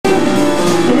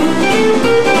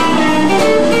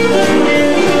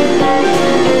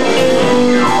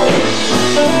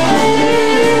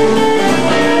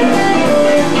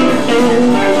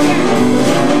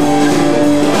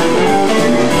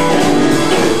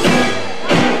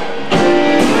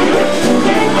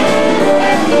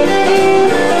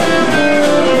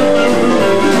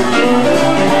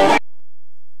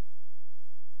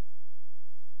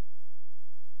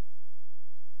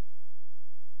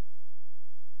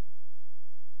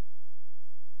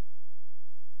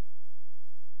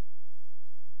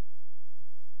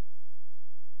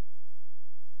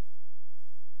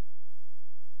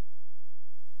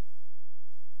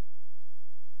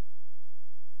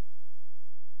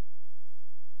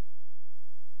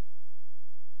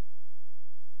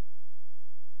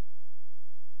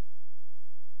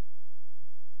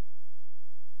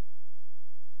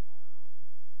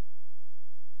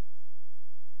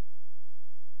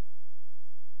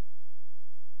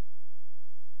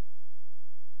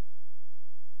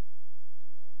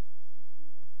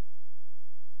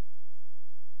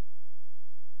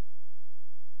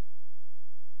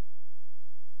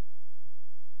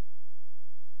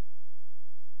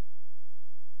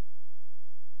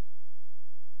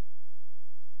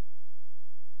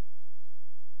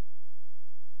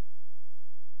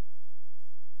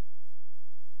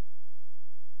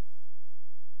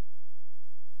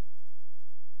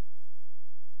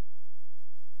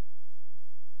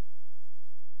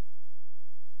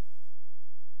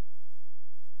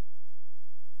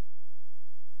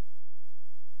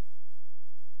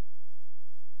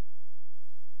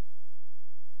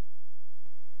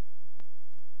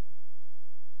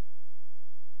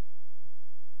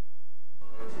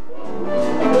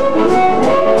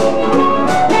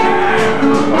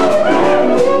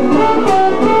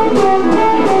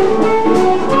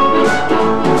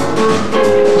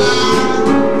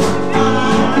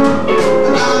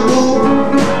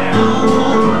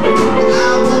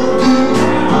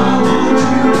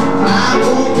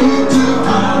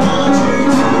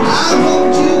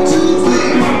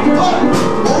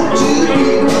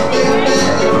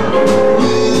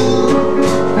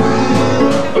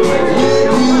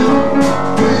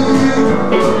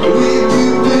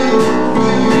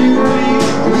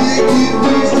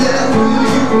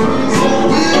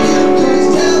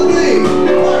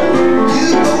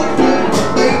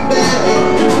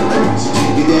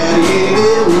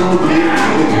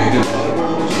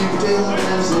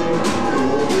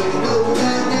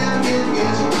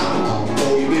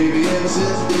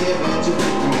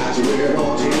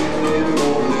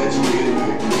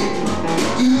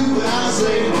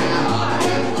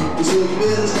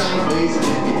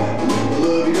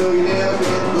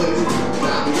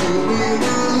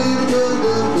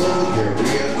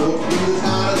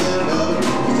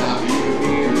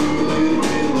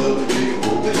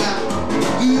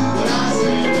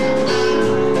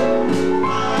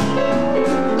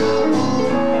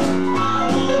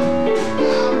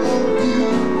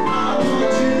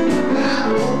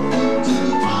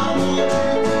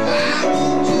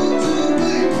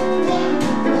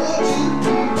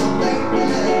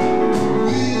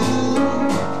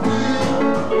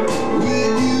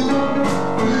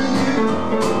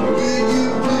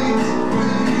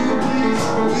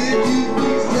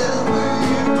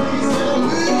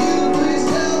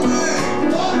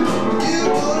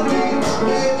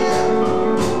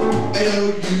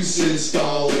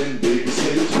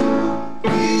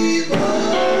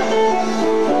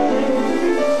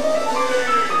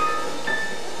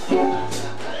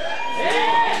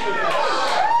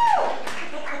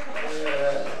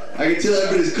can tell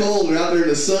everybody's cold. We're out there in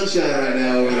the sunshine right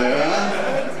now over there,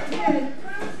 huh?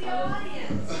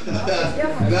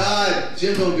 Nah,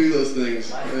 Jim don't do those things.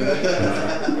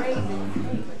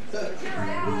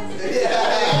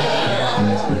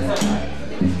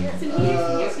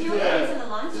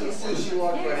 She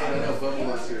walked right in. I know Bubba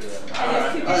wants to.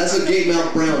 That's a Gate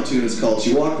Mount Brown tune it's called.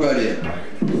 She walked right in.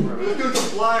 Let's do some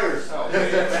flyers.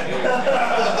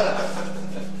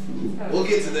 We'll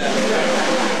get to that.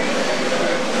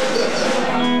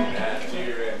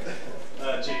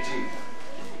 JT.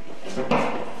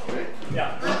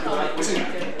 Yeah.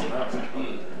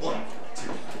 1,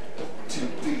 2,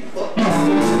 3, 4.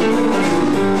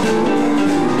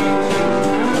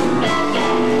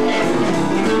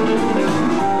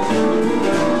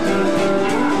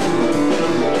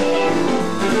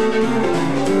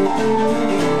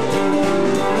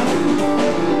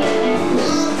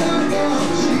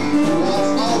 She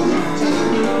walks all the time.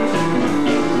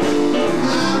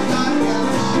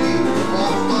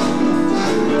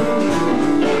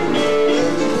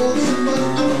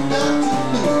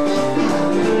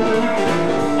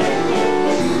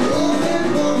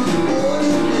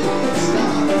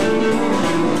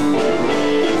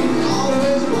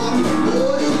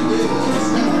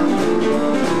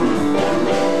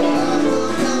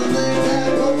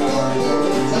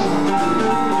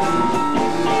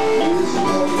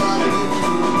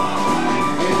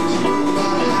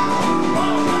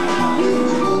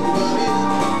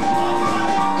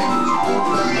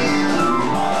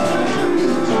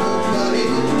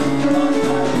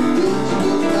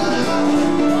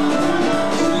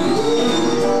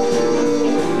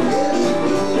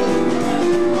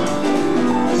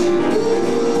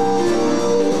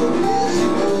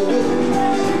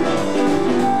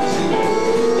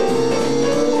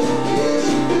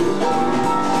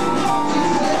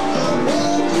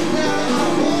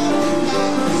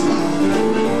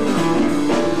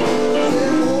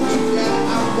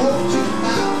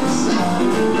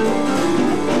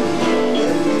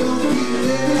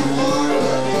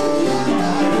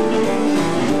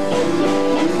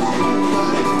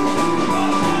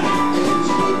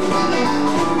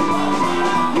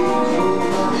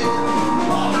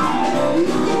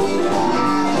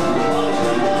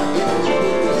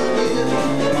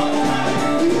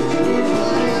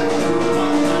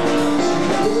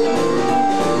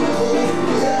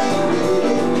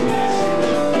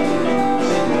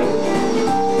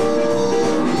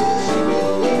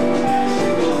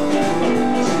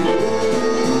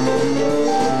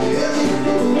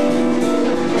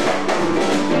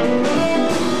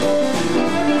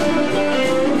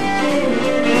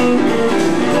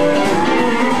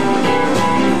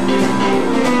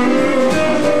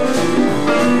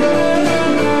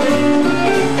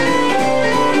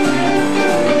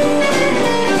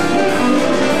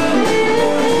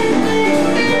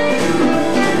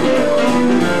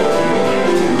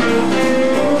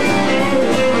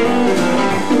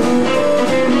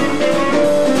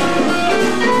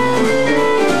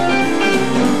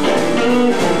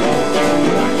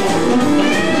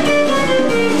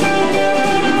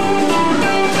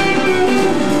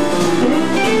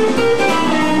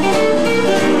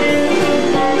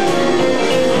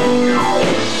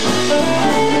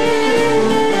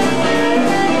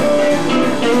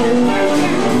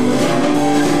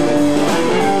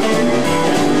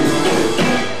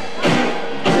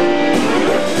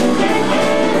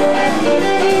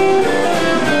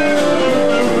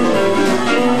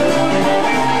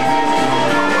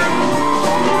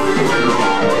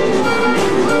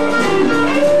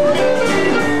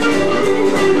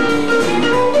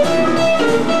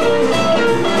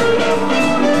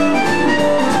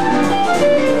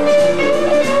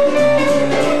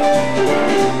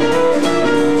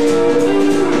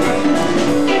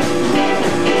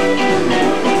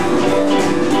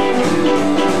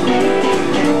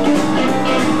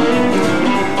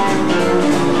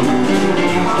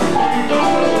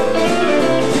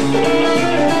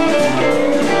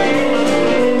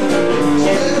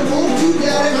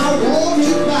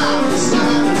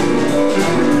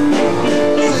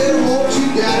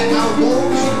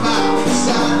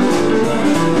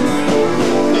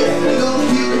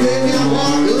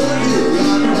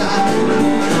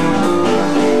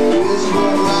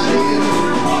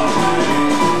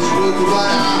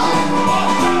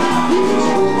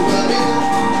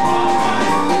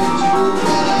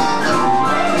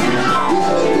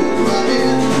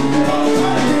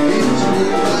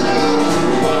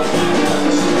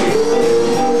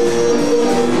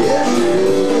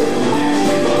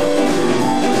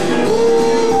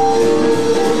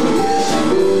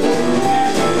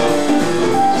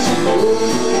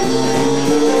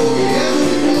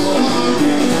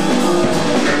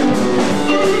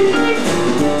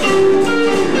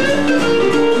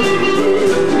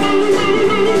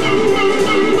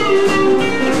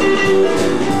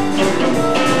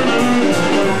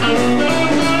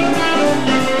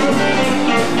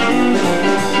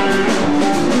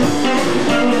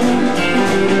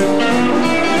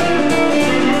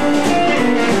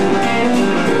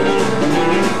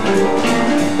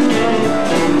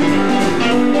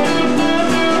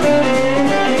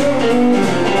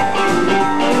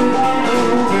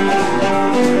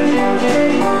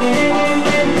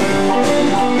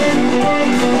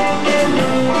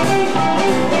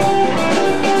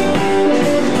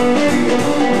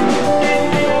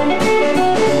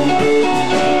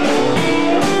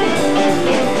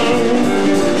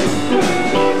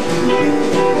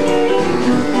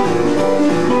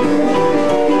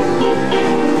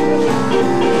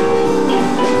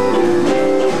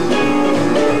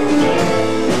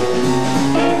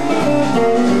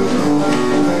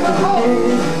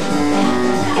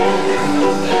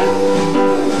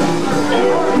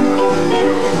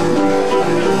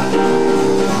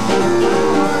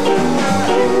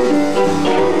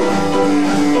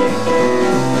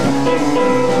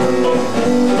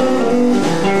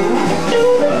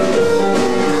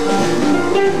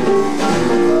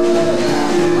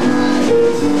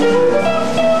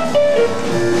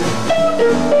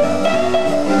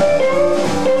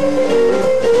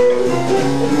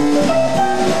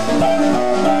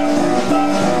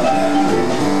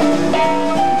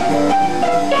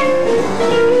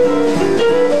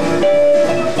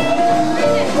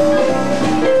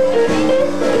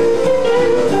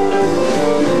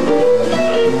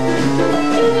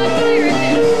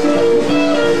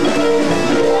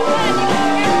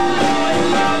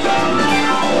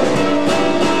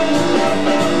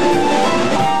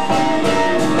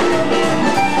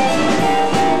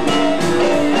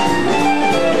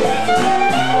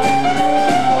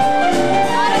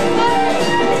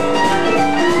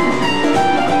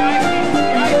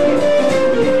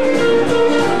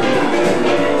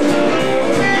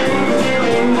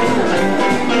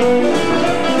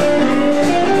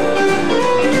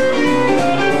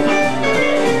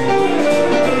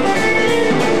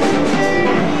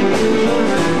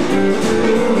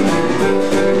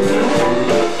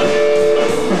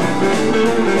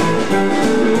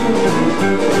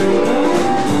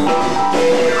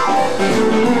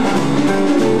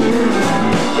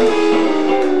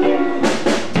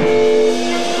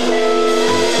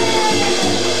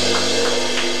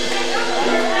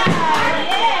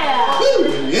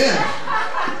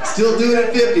 Still doing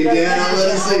it 50, Dan. I'll let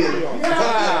us see it.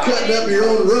 Cutting up your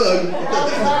own rug.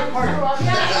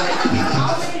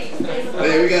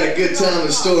 Hey, we got a good time in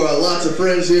the store. Lots of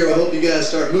friends here. I hope you guys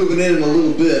start moving in a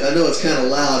little bit. I know it's kind of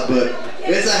loud, but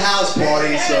it's a house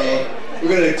party, so we're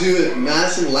going to do it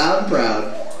nice and loud and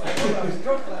proud.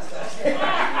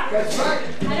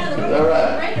 All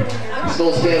right. This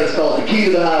little stand is called The Key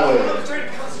to the Highway.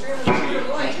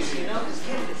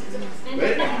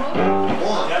 Ready? 1,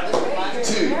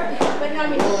 2.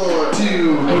 1,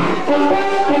 2.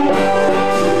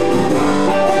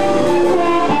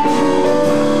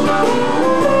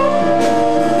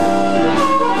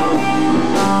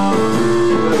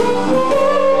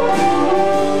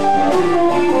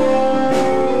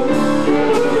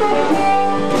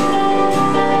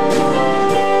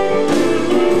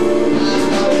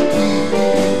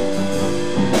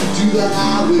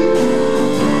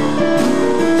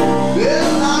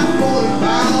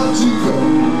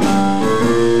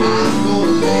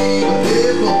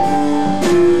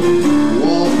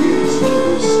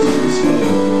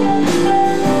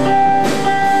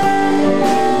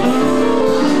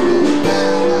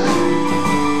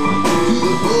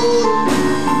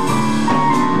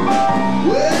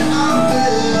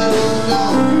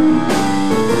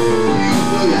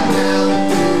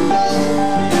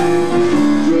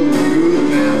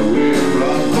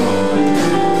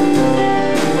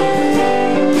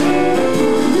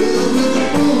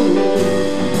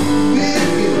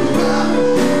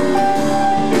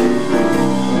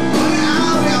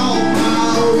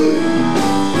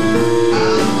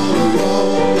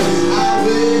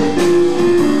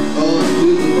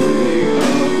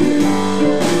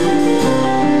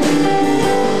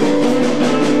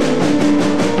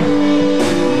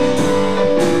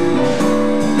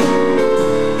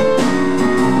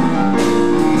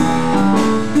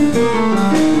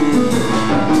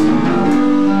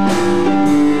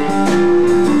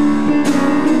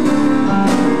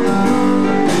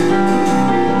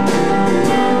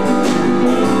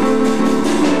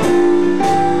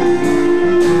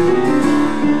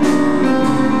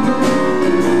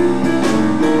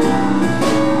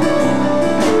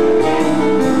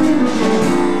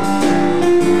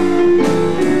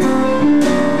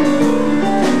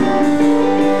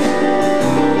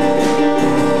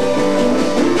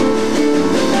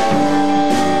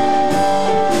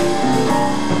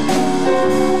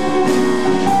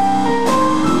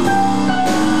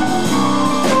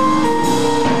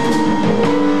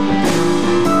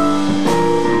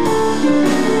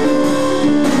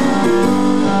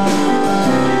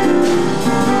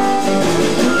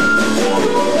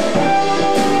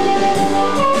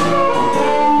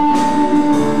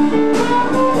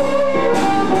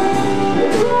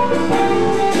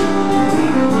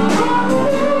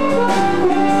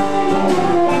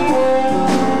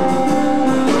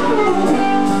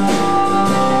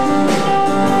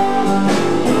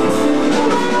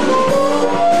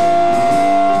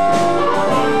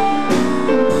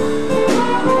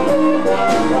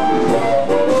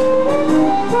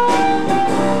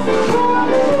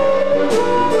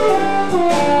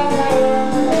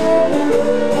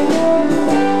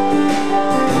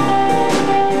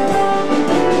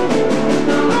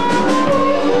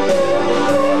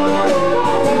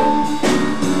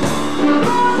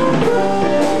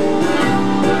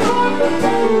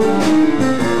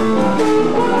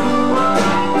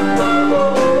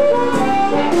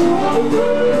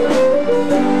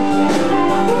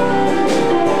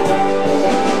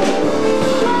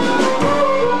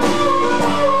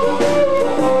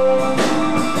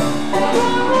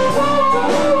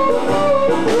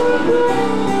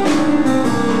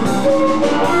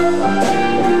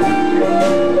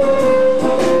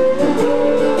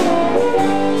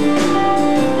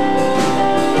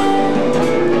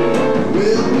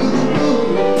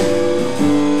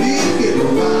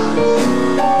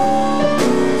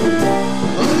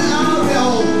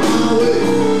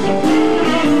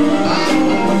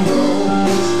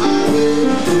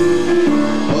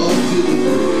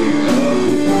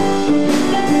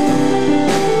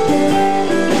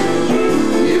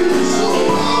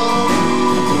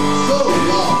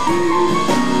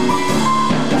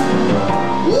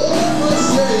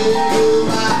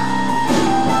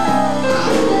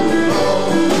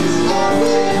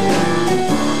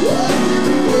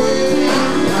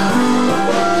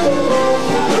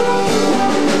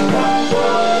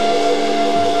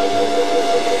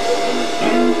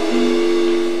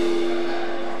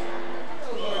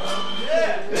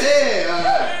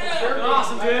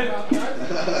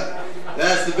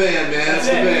 That's the band, man. That's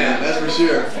the band. That's for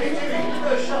sure.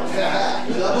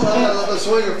 I'm a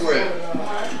swinger for you.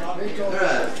 All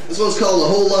right. This one's called A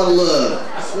Whole Lot of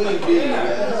Love. Swing beat,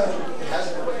 guys.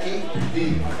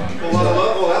 Beat. A whole lot of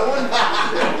love. Oh, that one.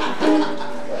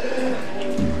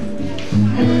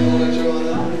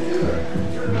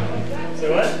 So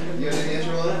what? You got any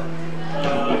intro on it?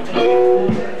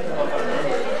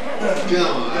 Come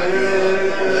on.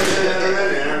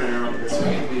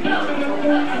 Swing beat.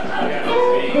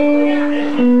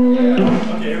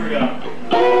 Okay, here we go.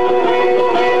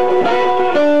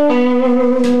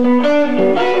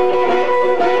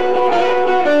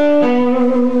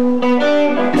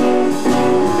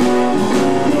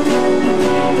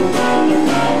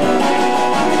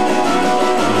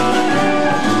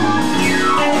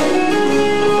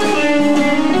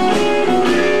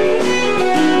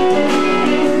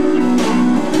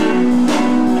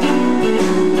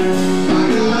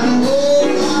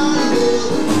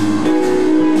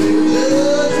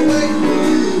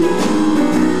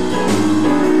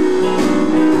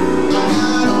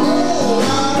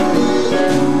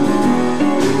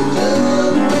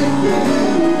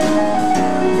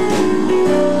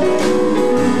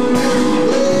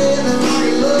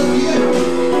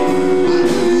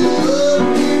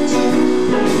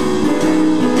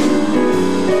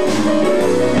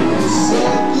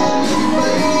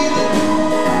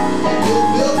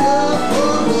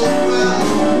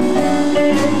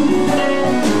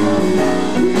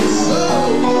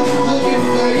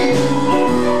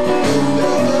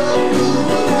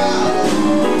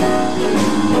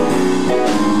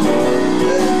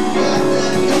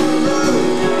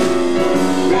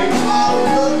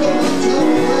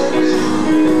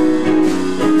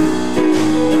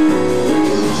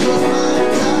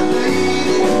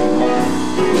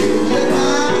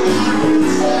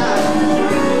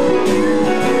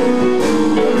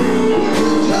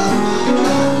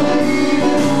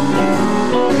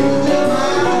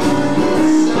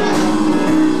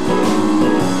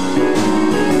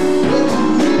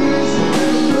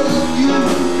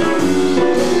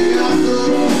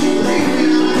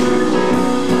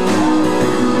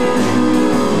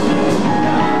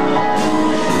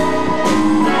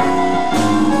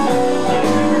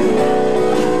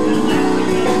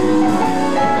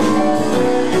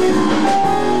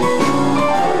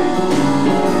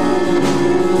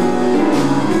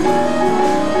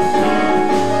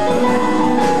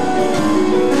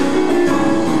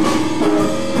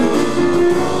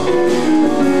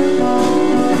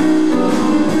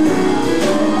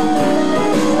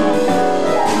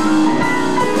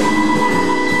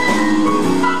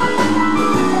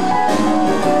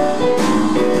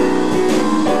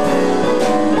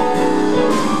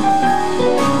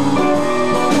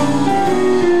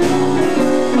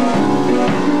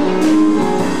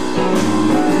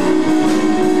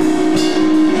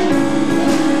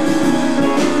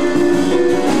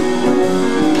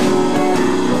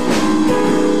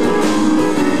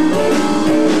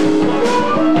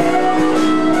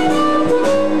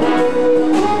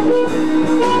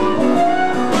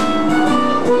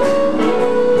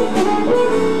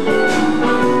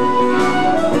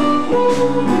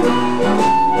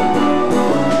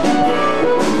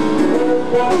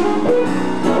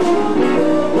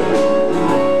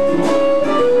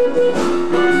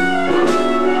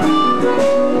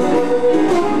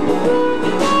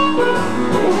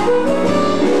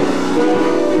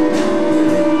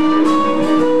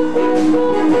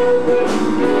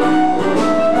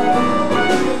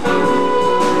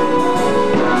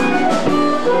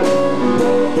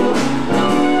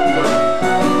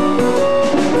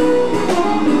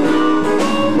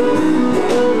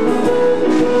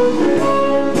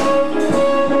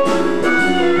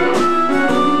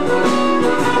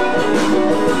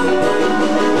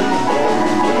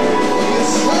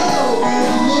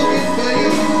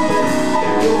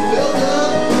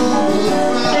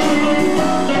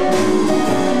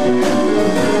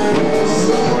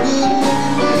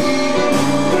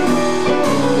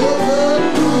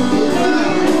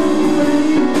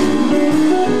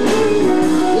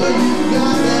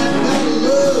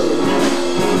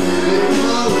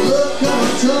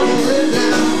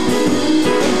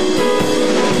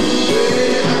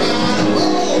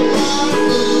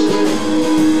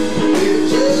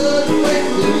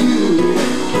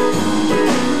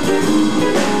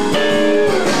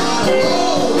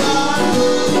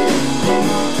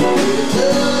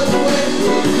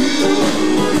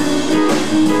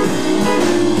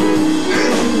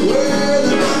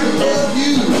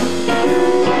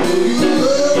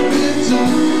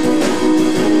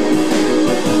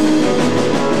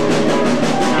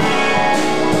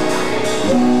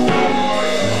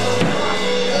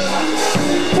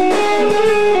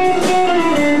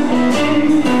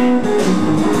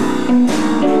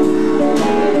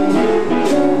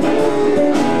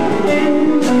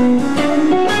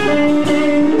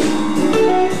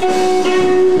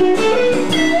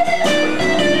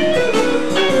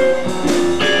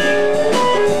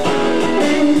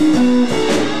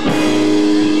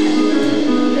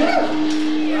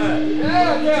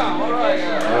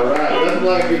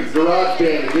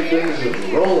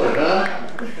 rolling, huh?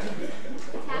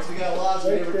 Once we got lost,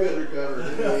 we never could recover,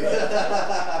 did we?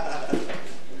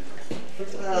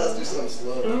 Let's do something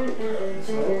slow.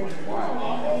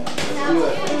 Wow. Let's do a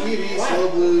TV slow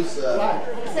blues. Sounds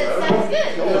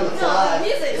good. Coming on the fly.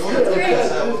 Music's The only thing great. is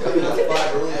that we're coming on the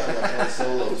fly early on like one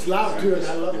solo. It's loud too, and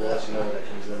I love We'll that. let you know when it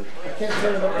comes in. I can't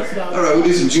turn it up. It's loud. All right, we'll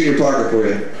do some Junior Parker for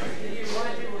you.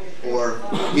 Or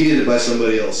he did it by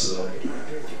somebody else, so.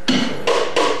 Okay,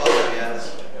 guys.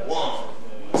 1,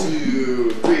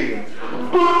 2, 3.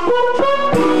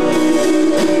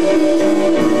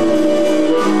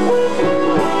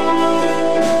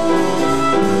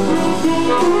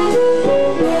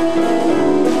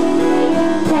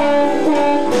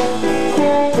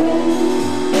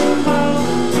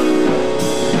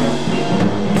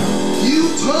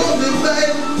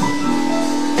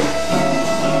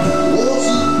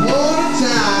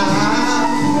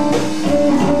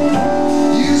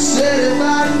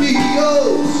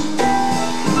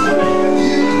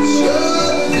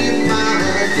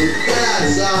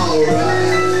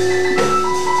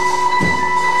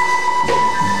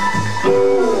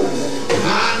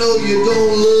 You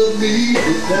don't love me,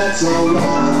 but that's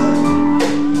alright.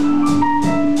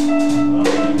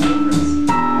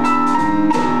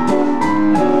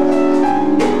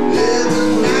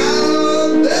 Every now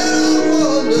and then I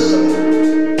wonder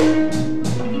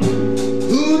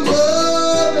who's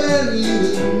loving you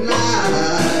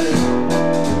tonight.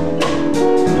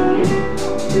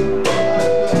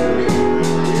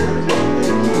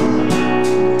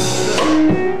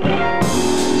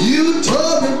 You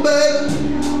told me, baby,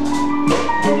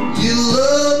 you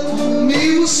love me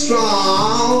was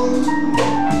strong.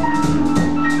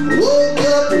 Woke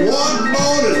up one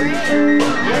morning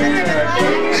and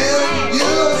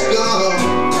you was gone.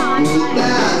 Well,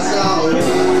 that's alright.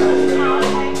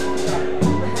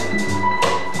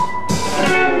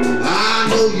 I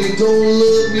know you don't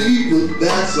love me, but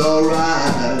that's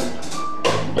alright.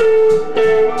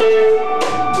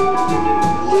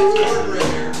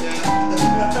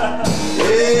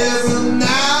 Every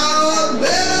now and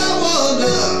then I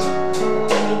wonder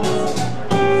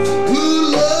who's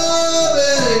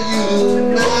loving you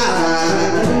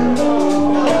tonight.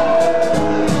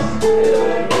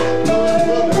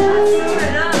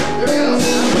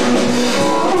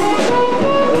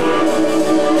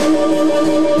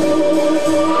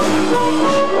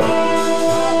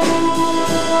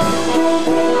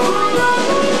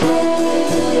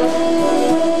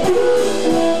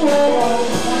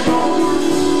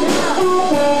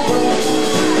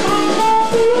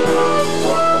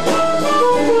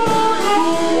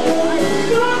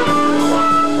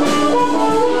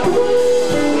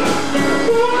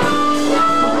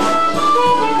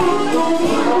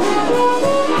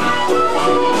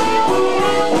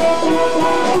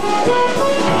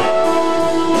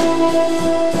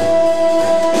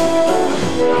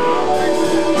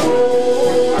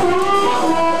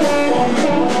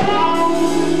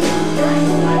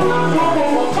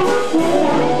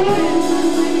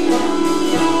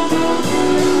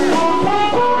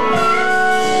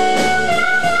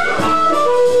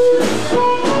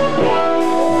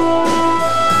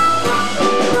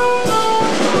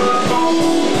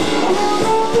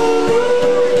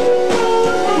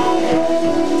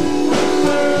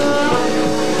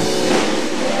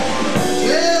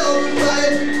 There we go.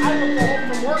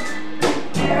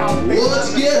 What's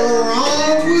getting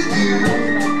wrong with you?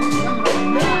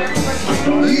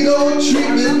 You don't treat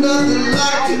me nothing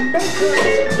like it.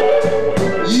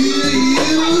 You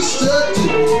used to,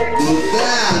 but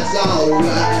that's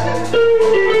alright.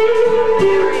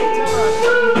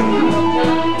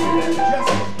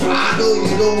 I know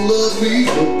you don't love me,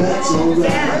 but that's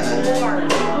alright.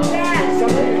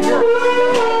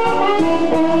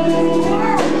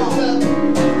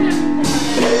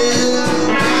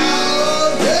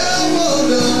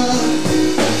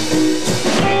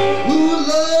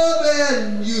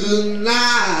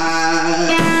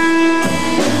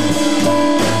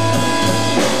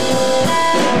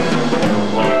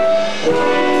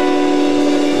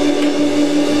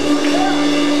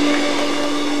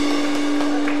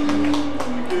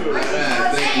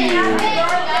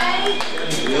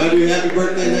 Happy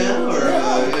birthday now, or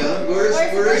yeah? Where is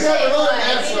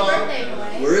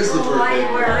the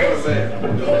birthday?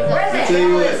 I'll tell you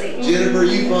what, Jennifer,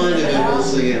 you find him and we'll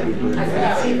sing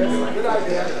happy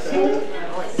birthday.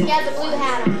 He has a blue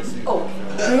hat on. Oh.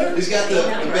 He's got the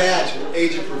badge,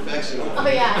 Age of Perfection. Oh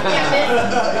yeah,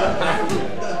 yeah.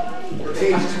 Or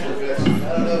Age to Perfection. I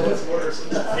don't know what's worse.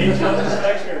 Age of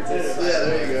Perfection or this? Yeah,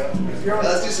 there you go.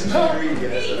 Let's do some green,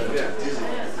 guys. Yeah,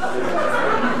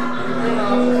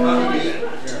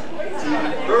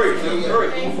 Hurry,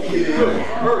 hurry.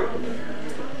 Hurry.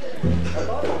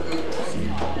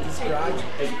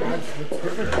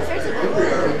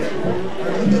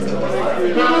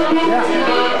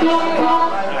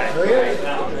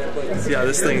 See how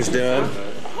this thing's doing?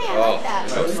 Hey, I like that.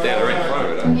 Stand right in front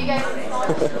of it. You guys installed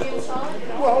it? Did you install it?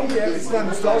 Well, yeah, it's not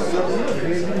installed. You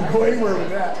can go anywhere with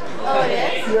that. Oh, it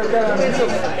is? Yeah, got a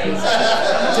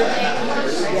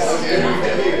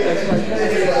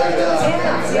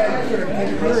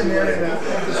put in there and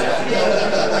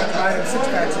I have 6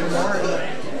 packs anymore.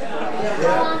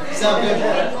 Yeah. Sound good?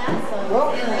 Well,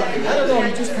 I don't know.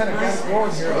 You just kind of got it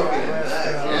going here.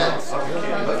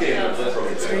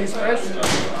 It stays fresh. And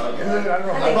then, I don't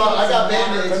know. I got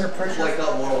Band-Aids. Under pressure. Like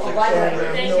that moral thing.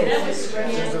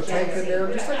 There's a tank in there,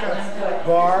 just like a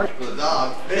bar. For the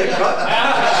dog. Yeah,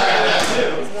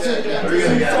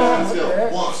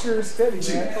 sure, steady,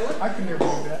 man. I can never do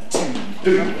that.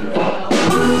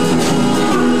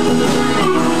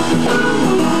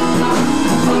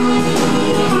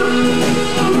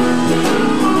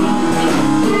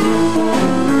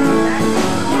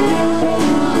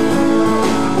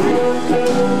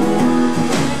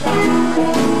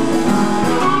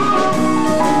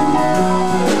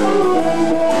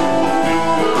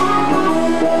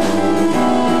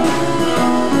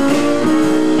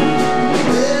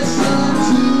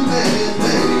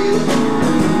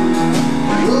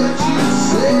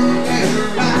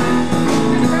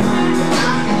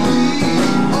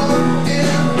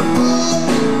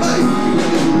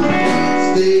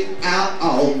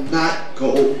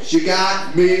 You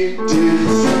got me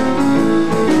dizzy.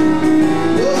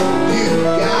 Oh, you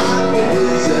got me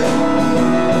dizzy.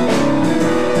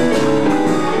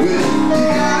 Well, you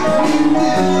got me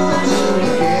dizzy. I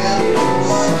can't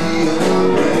see my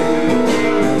way.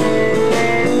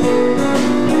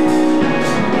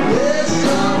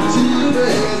 Listen to me,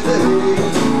 baby.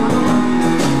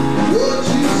 What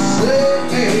you say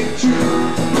ain't true.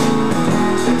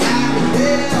 I can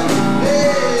tell,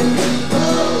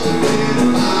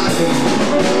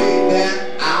 that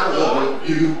I love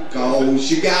you, 'cause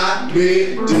you got me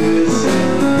dizzy.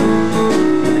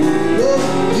 Oh,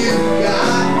 you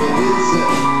got me dizzy.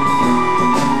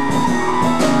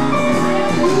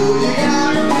 Oh, you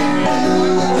got me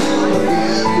dizzy.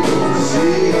 Can't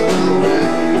see my way.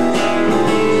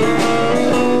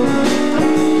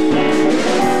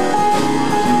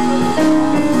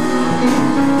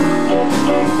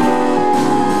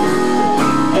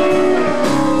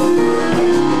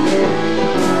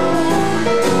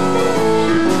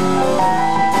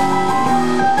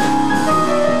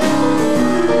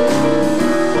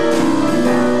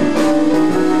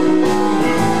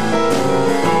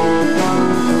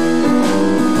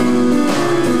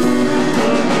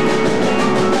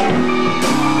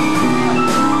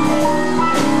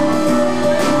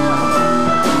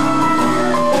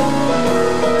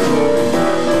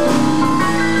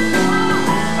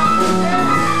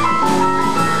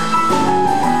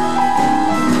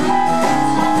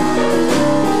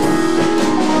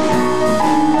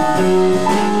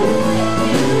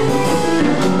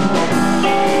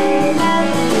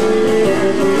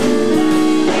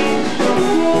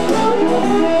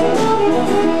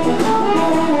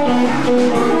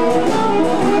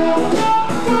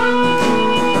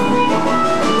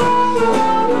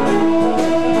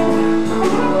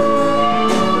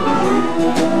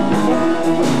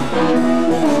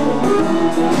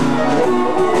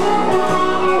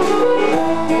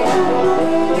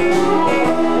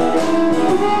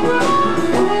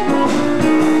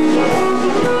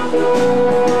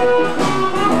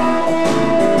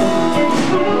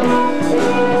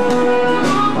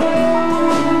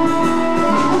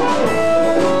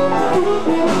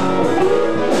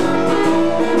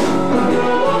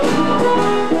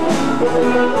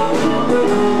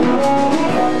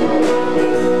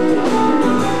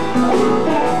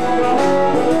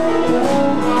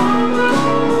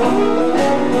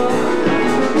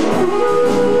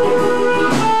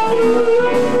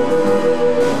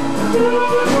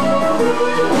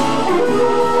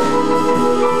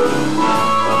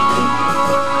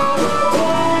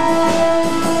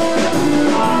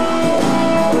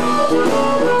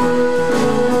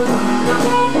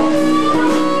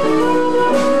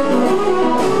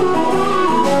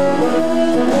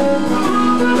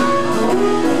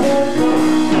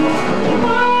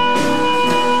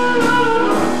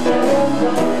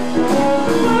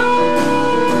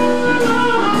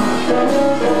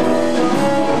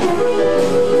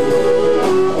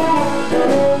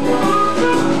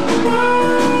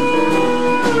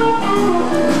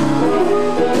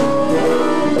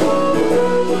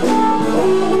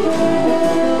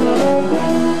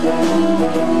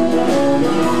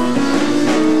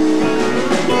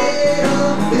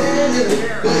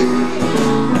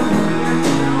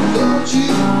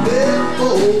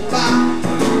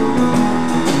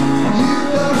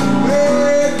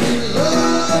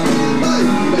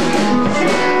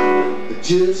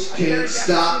 just can't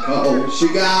stop. Oh,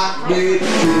 she got me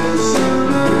this.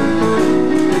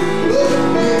 Oh,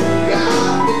 you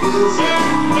got me this.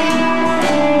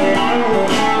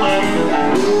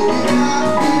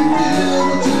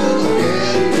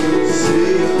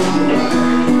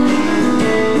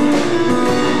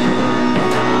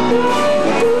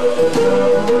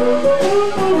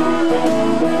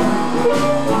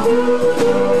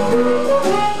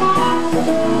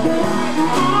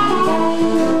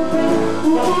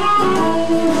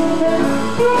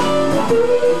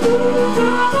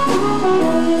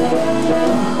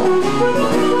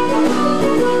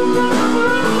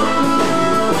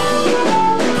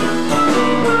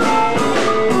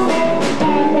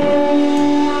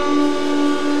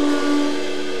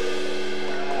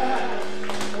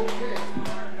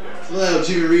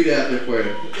 Jimmy Reed out there for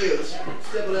you. Let's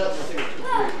step it up. I think it's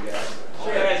great, you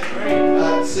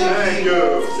guys.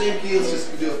 Same key. Let's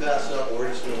just do a fast up, or we're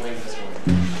just gonna wing this one.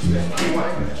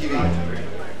 Keep it.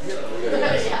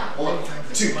 1,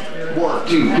 2, 1,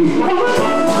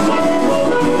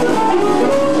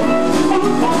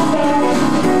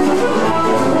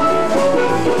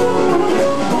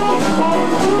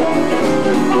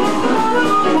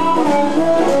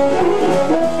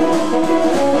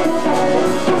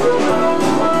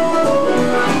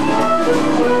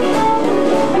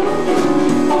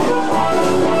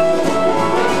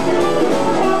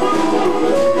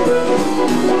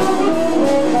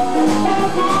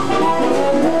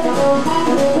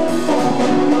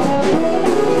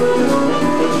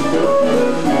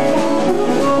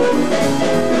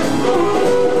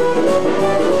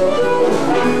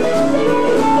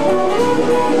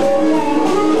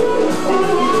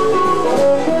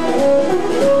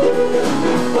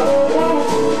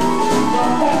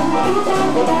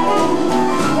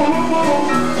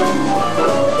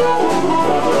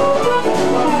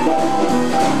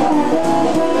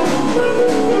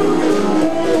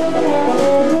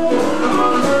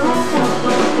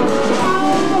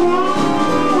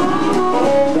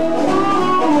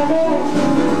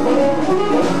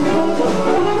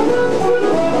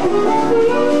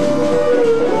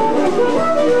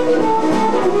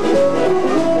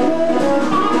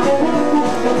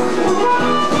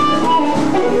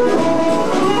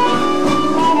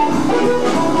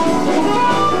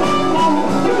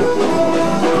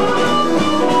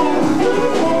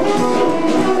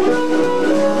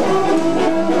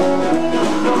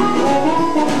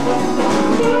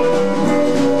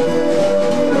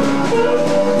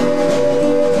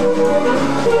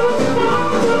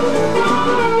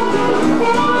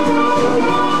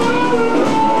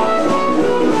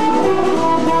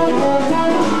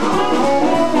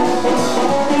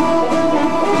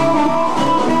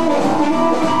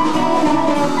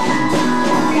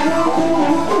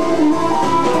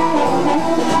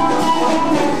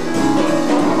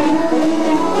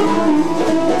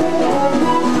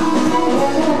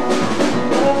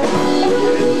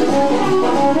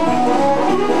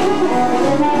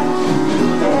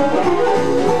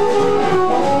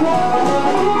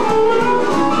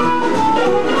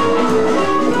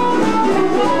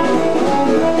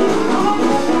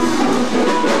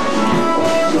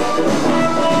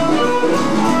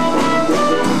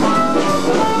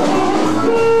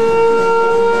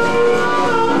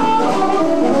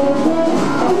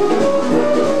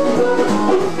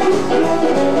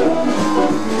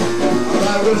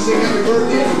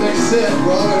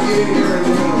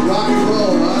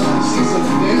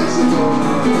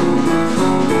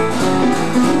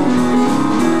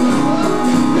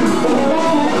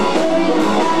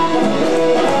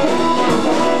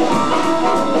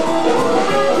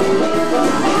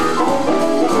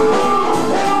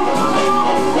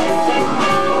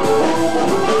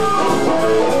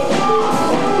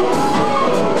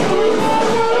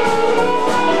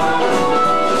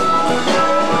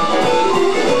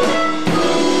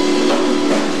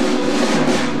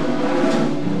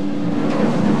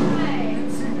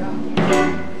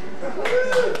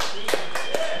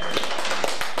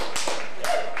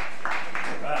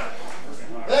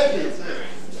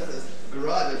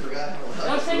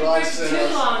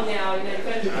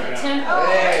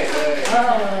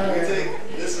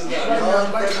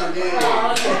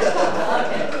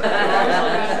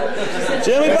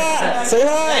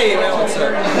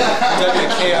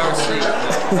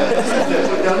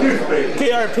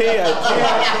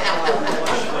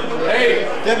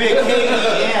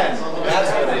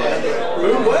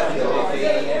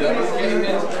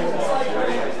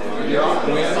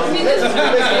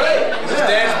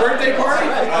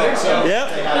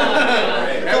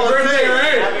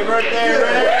 birthday,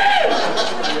 Ray!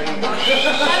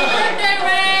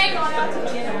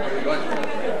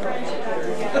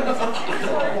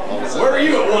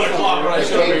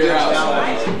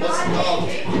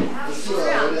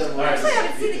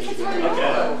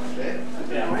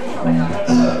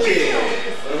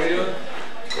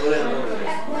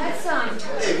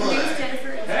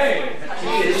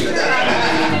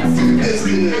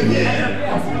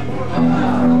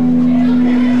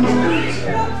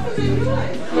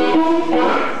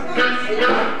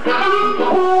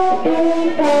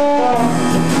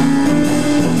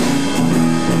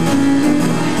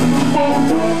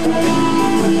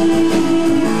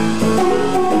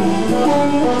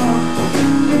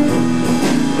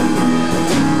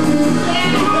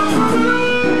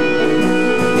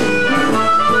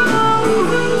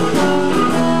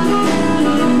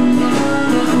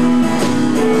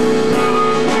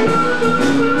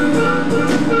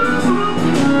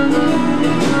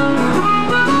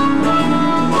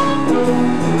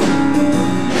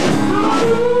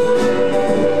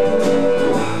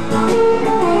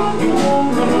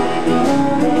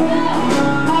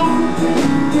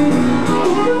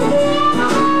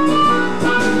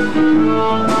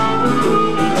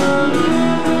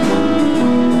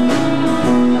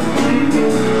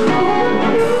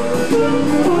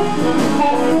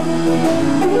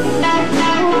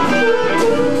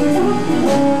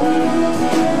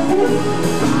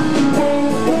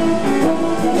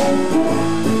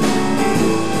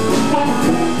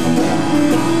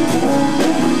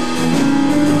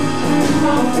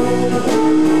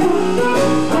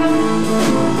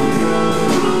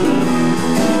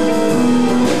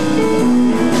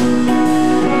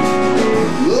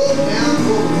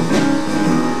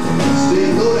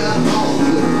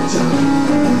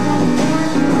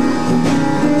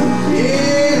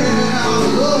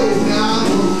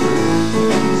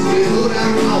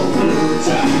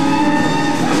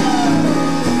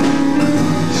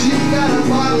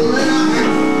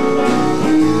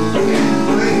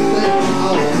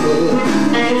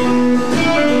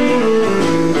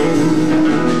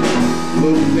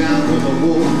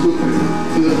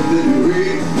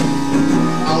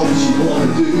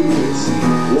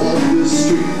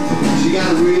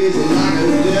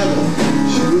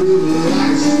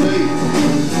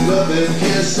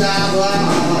 south,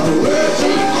 where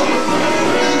she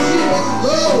was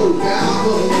low down,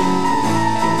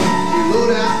 low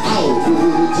down all the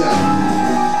time.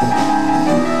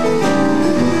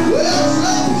 Well,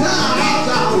 sometimes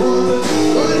I wonder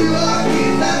when you are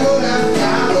in that low down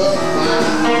kind of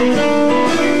mind.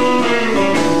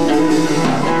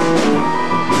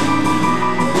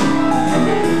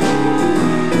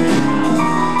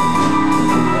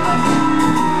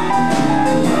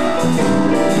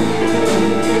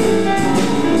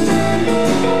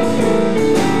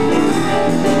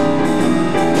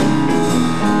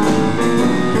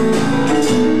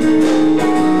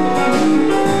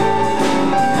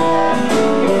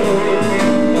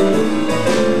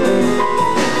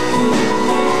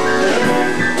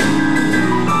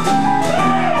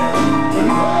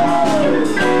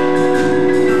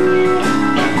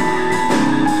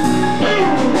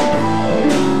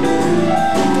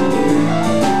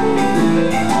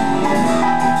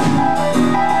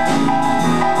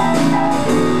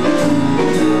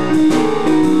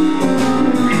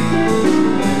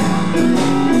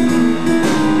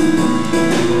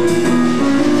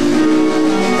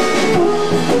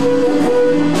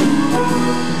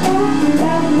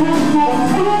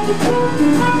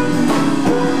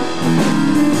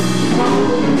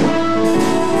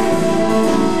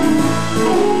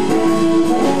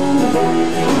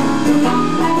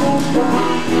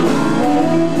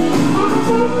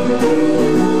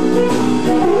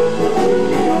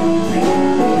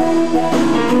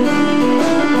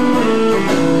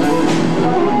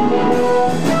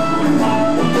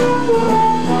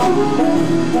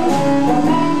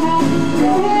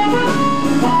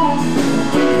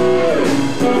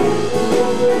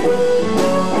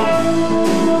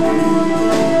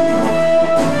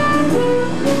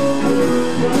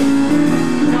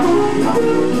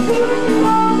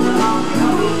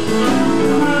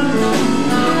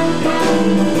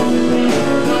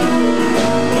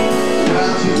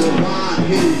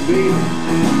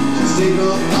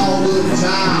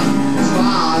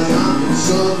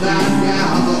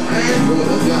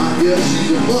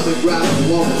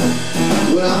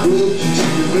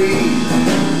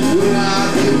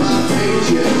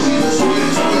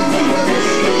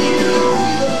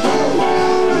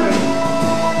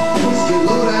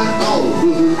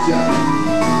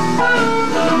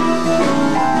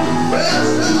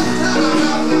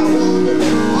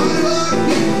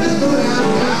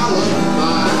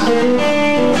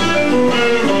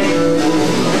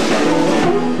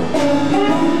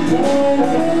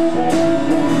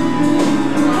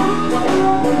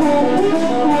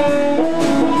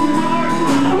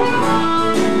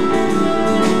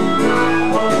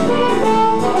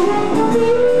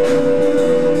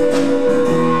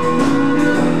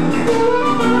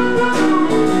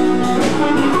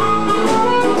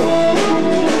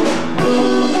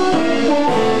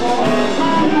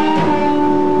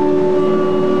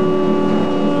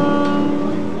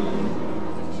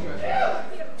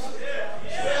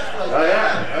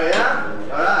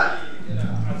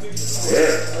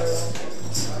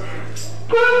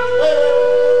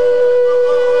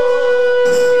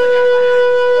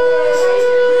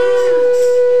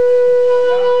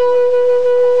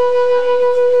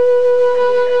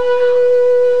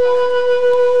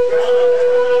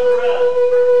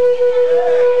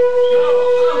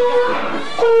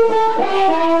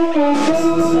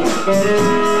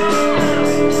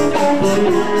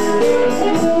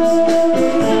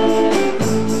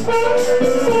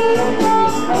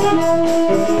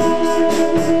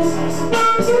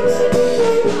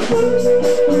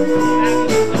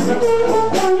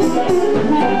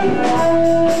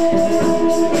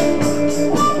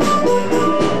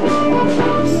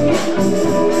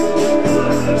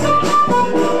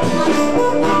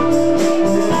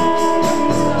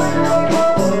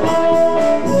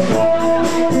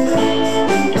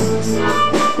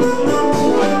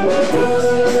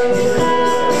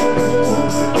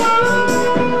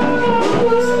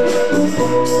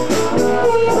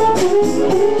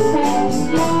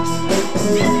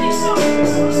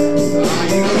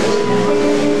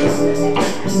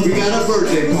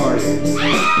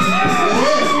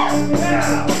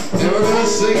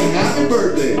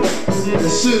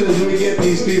 As soon as we get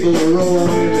these people to roll on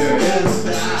in there. Yes.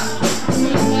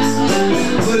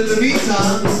 But in the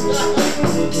meantime,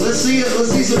 let's see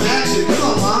some action. Come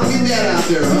on, Mom, get that out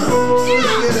there, huh?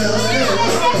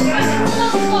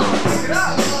 Come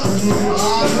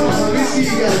on, let me see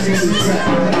you guys do some crap.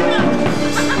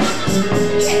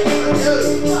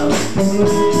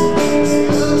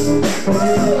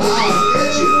 I'll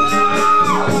get you.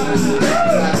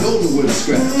 I know the wood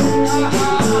scratch.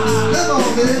 Come on,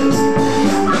 man.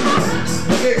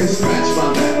 Here,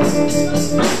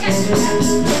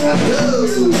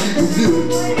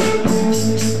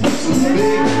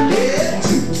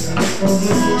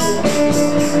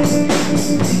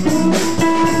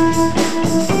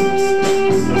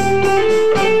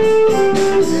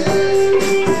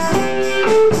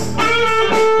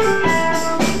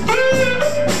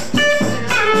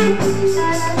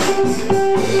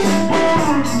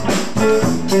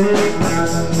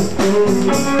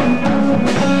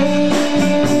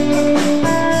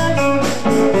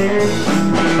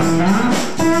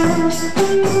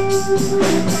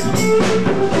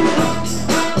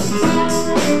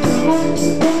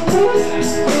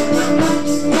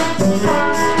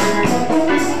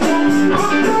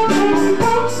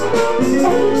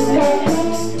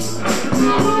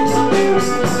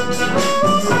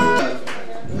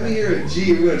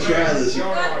 OMG, we're gonna try this. You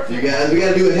guys, we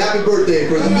gotta do a happy birthday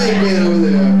for the big man over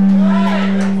there.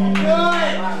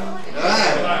 Alright.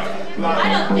 I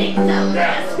don't think so.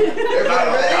 Everybody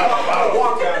ready?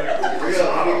 Walk down there. Here we go.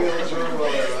 Let's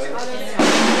roll there, right?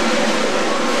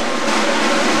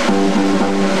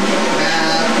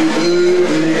 Happy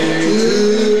birthday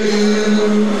to you.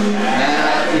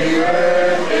 Happy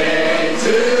birthday to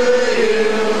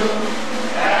you.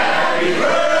 Happy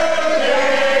birthday,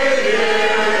 dear.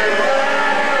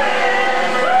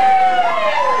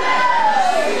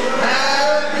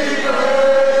 Happy birthday to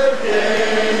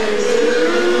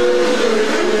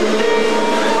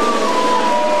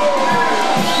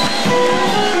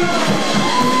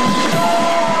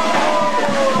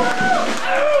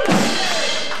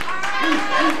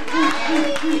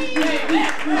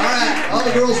Alright, all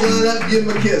the girls line up and give him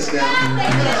a kiss now.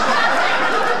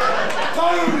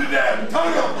 Tongue him to death.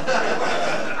 Tongue him.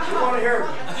 I want to hear him.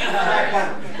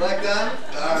 Black guy?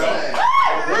 Alright.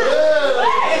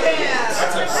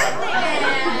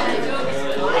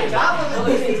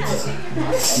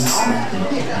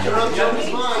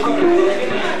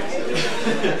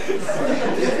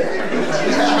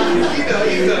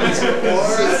 You know it's before.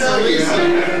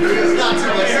 It's not too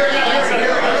much.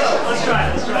 Let's try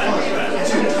it.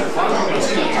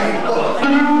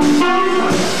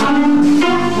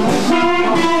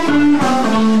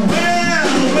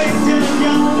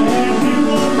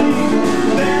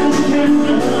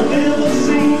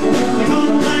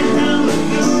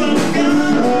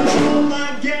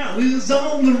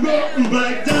 On the road,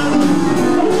 black diamond,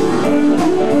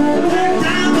 black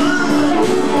diamond,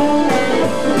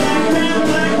 black diamond,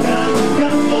 black diamond,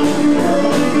 come on.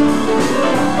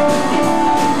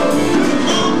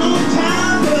 Long, long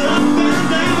time, but I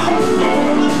found out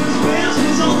this best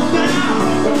is all about.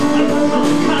 I'm on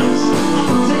the coast,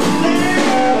 I'm taking there.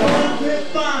 I'll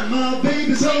find my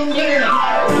baby's over there.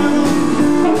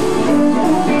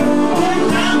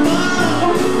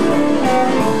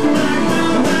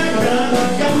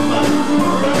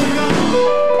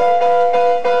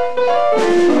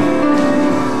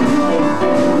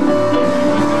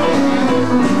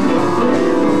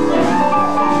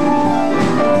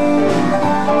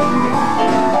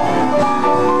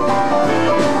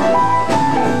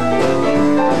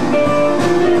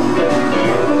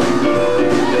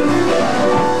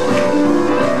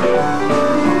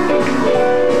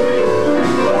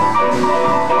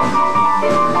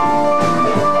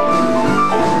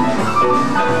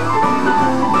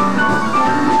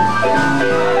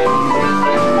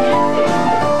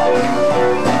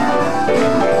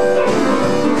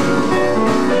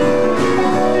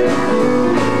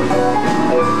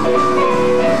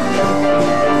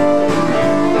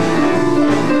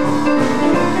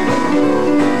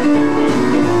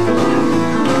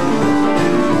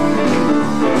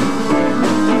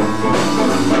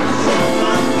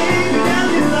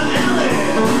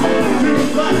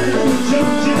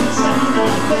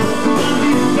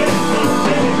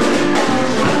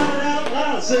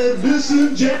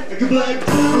 Listen, Jack, like a black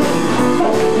diamond.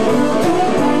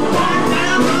 Black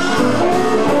diamond.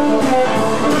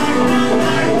 Black diamond,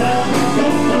 black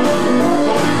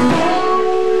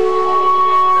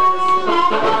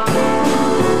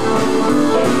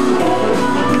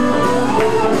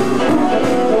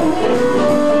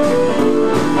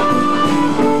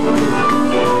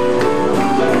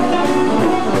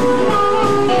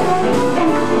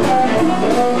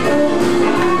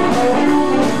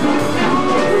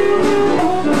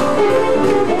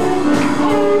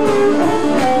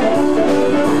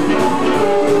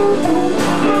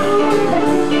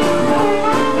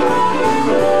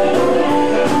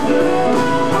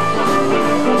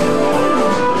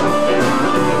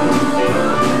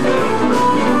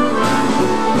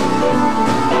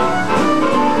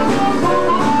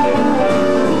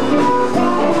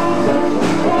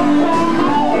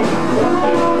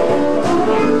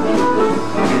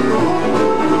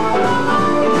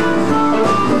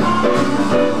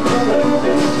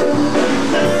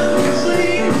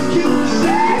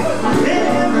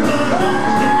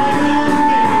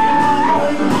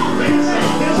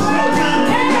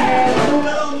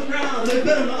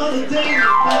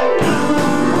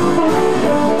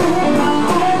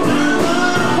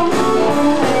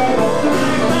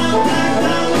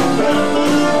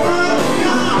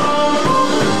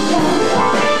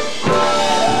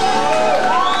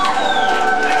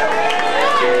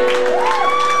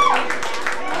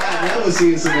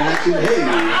Seeing some action. Hey!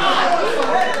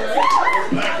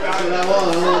 That's what I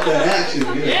want that action.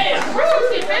 Yeah, Cruz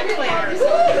defibrillators.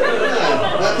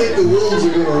 Yeah, I think the Wolves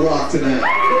are going to rock tonight.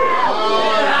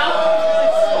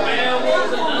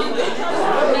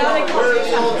 Now they call it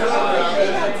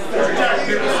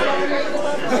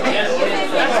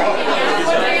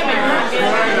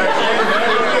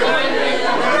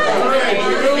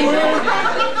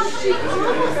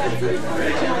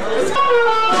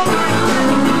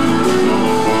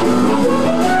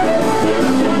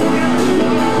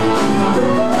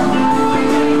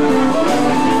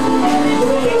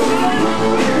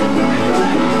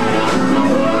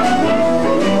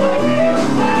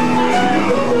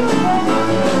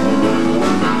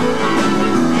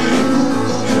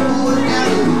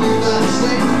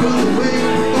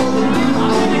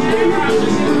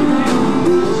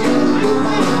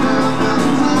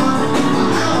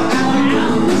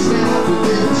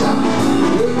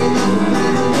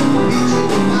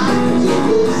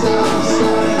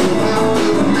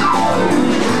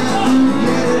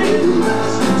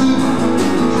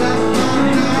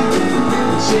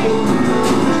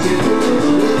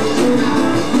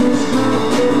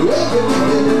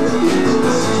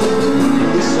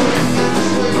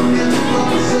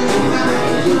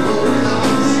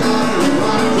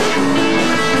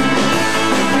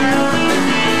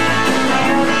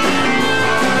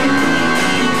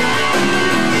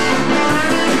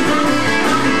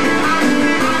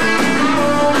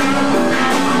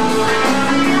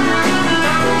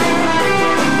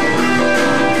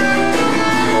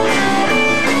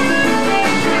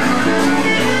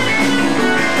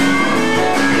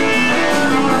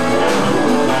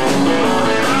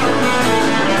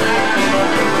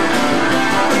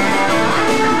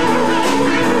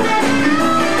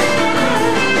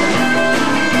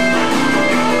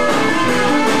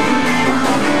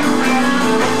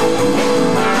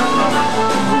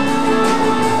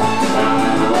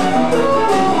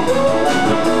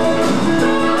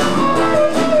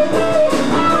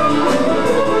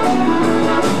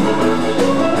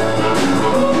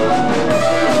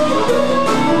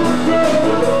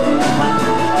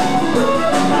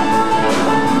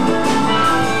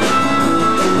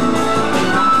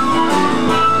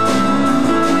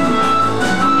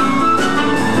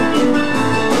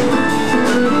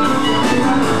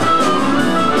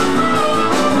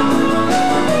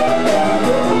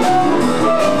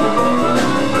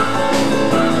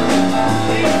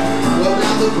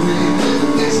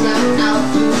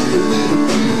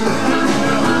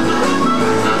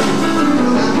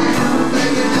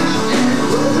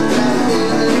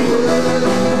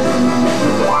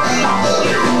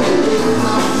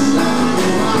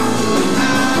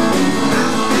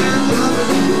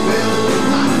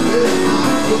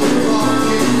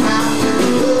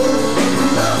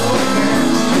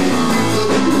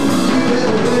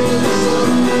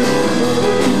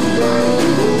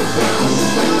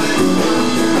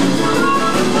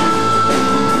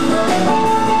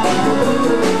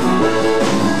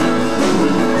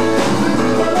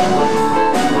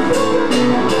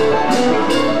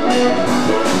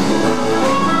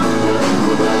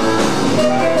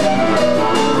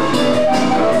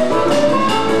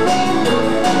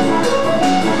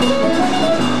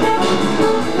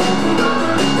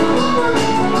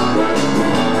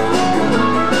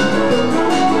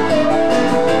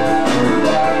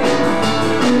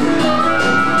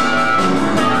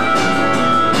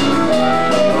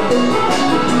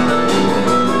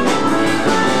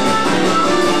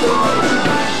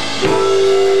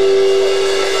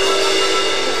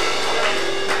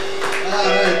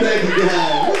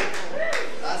Yeah.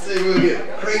 I say we'll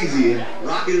get crazy and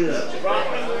rocking it up.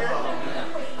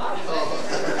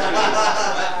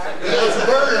 It's a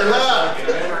burger, huh?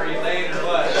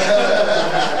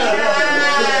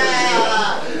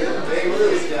 Hey, look at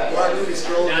this guy. Why are we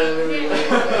strolling down every way?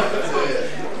 That's it.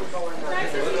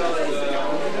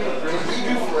 Did he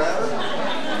do forever?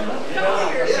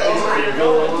 Yeah, he's gonna go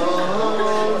on.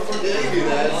 Yeah, he do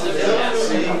that.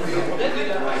 See,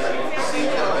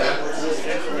 kind of backwards.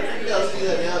 Yeah, let's do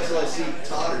that now until I see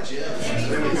Todd or Jim.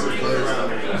 Maybe some players on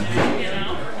there.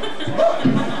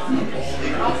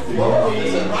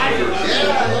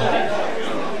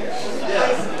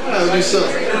 Yeah, I'll do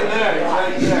something. Alright,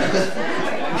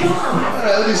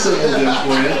 I'll do something we'll do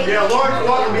for you. Yeah, Lord,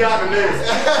 welcome me out the news.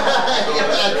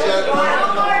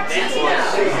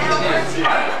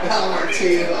 Al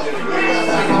Martino. I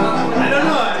don't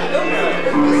know.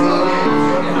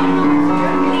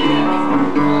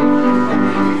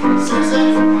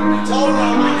 Susan, tell her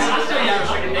I'm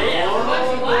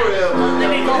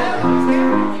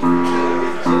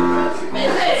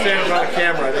Stand by the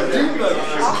camera. I think.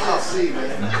 I'll see, man.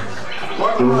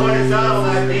 Martin points out on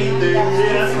that mean thing. Yeah,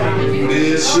 that's right.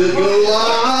 This should go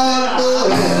on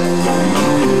forever.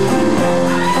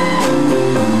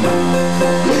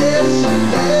 This should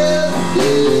never be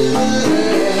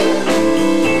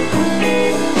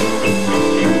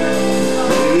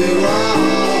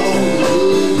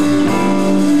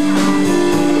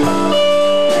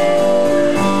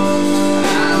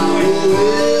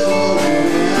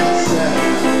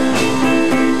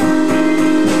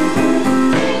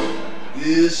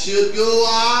This should go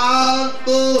on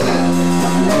forever.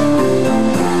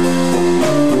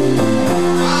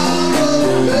 All the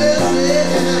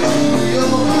blessings to your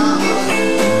heart.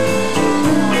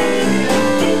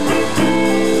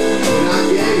 When I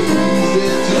gazed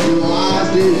into your eyes,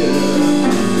 dear,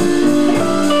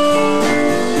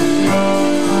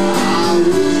 I was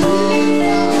with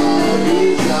my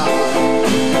desire.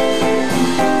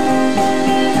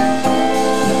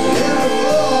 And I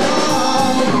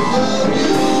love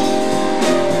you.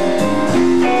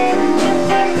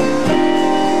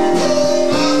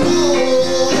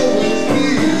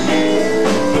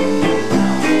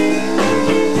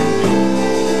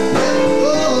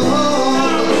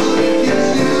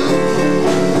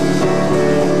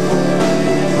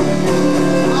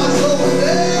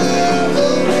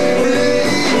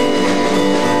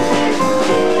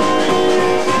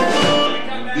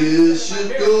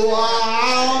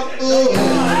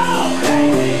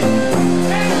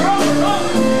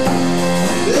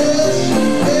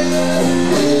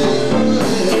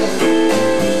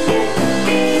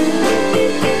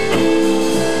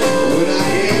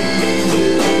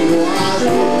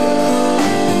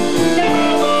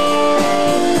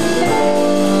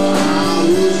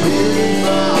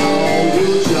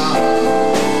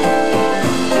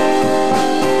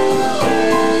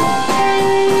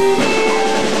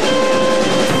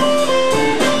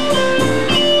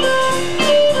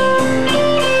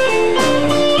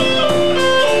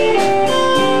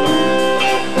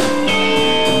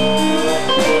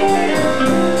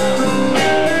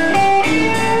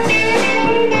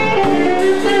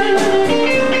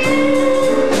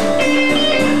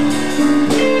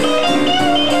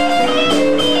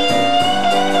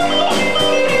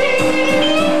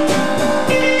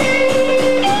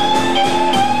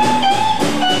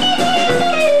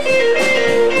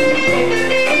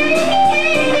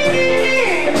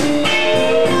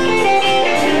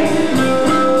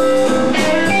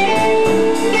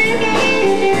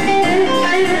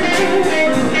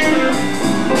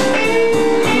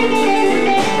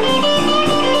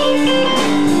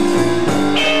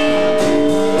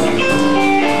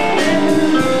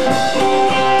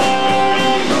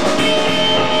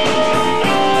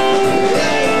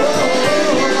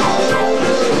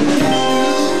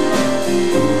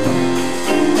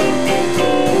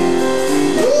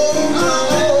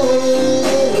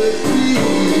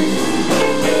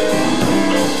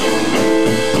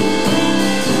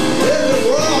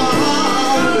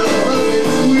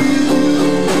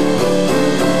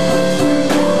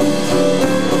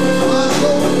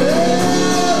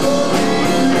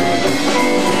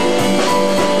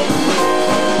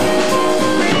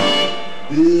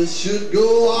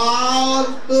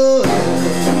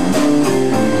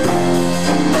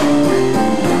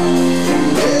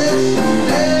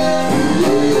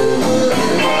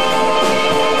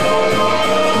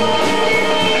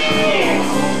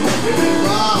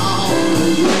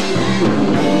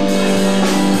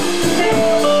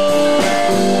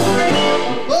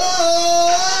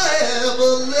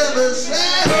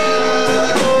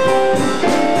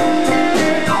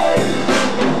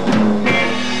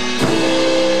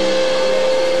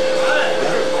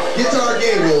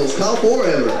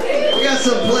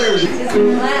 some players.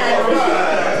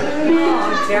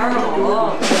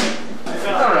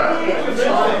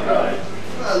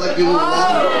 I'd like to do a little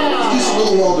Walter. Let's do some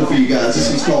little Walter for you guys. This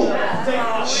one's called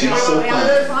She's So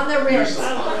Fine. On the wrist.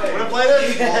 Wanna play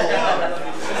this?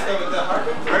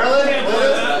 Really?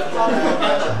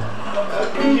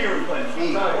 Here we play.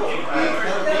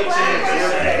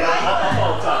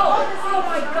 Oh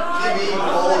my God.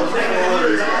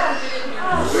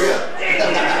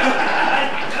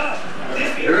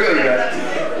 Here we go, guys.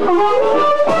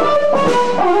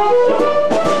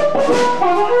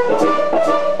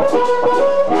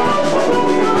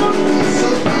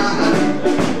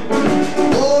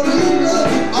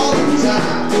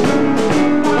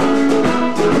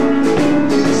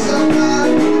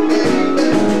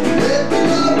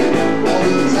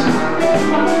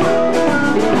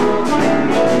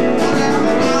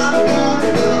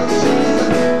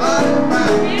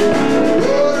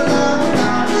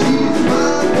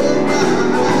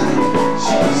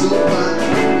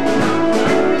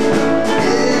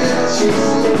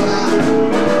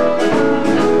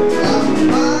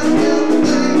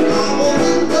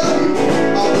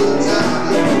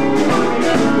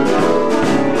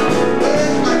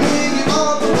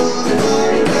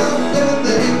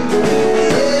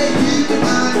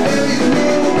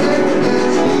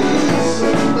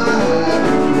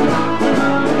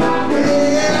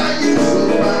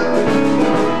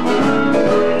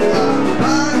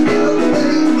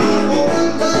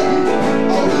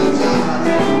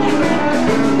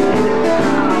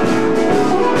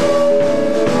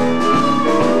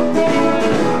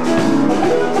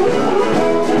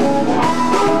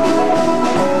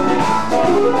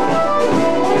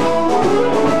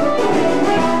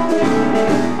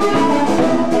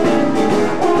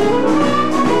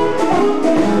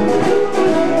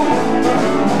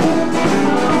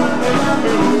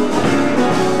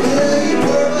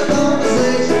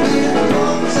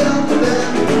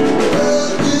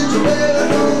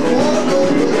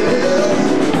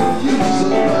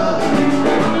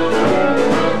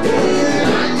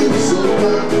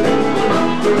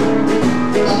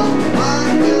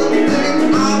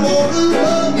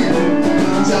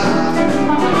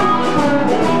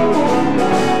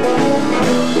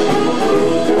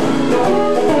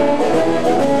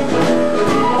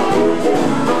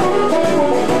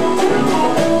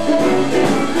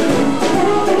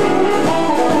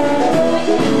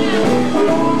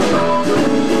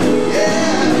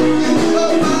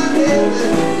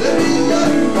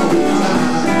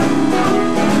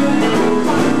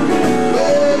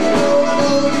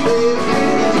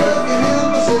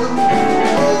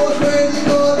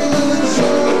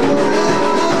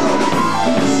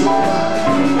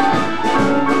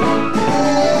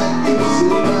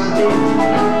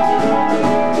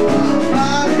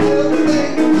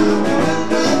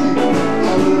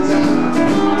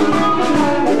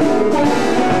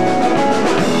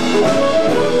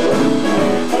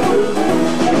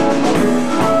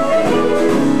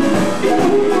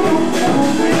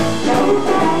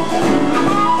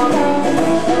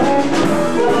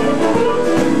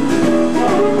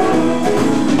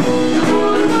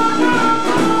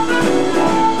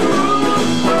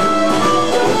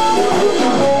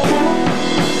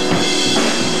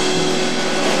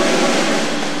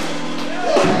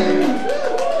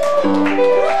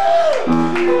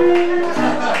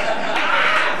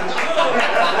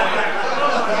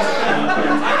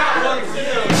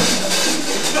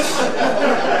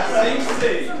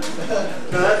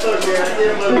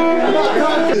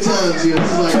 Good times here.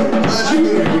 This is like a classic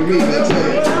movie for me, I tell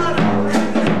you.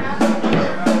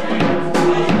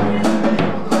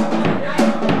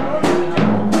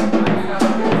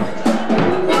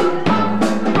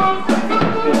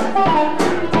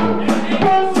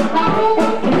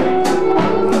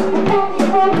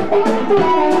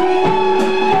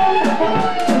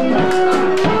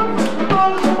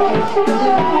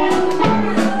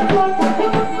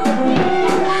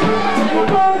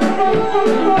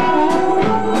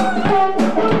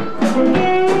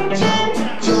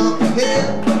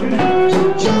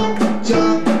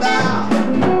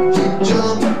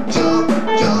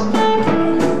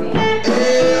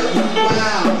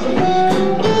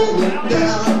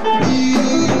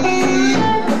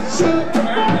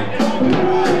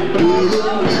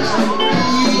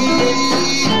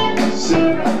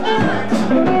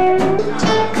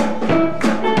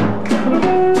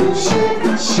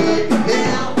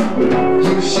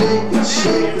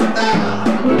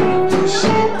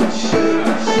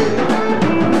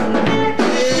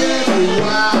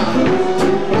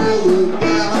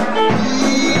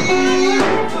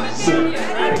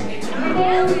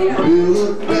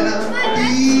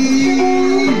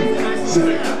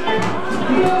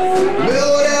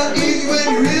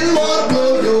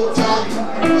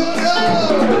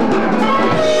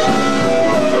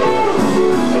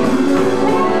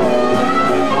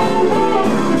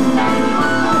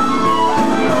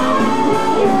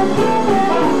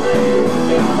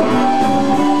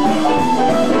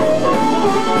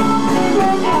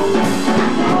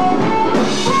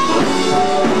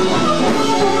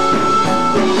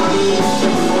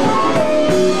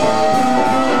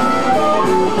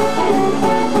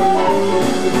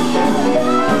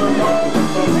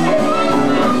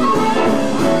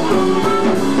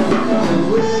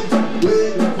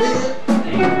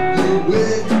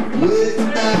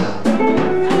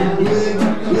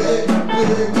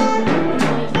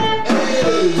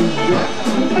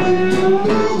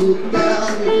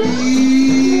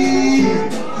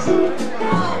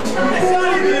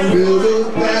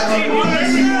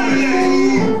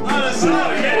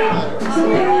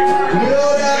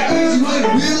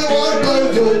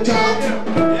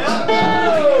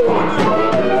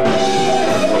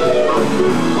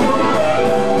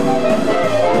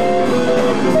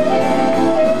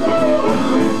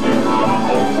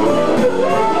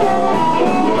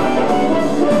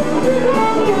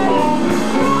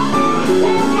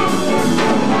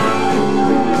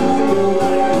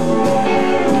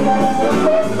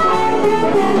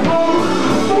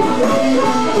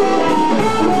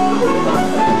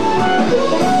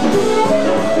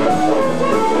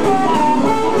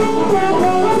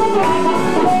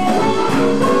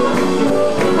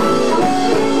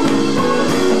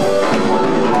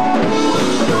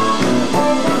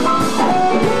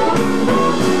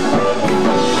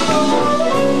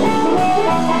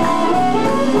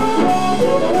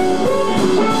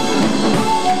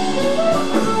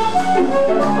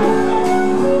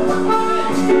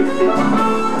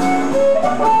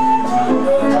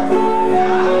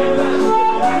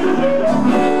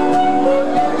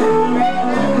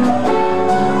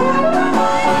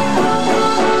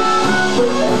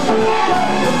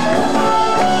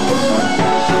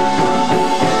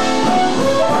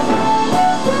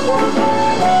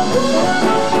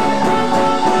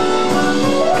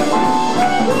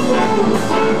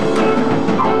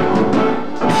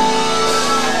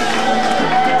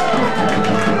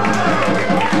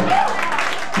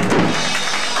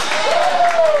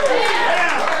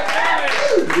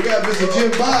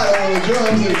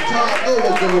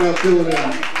 coming up, filling in.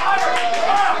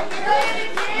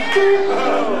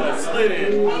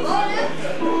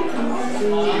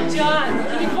 John,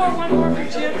 can you pour one more for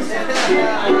Jim?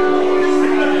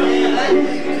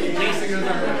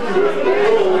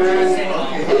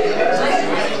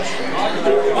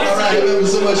 Alright, I'm having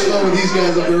so much fun with these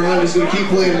guys up there. I'm just going to keep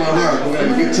playing my heart. We're going to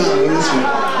have a good time with this one.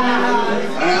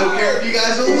 I don't care if you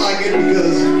guys don't like it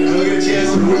because I don't get a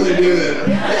chance to really do it.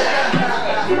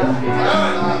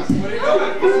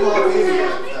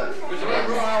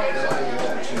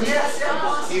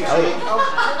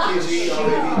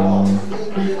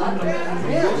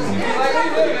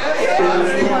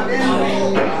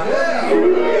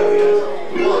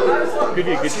 Could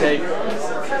be a good take. 1,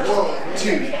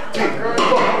 2, 3,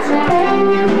 4.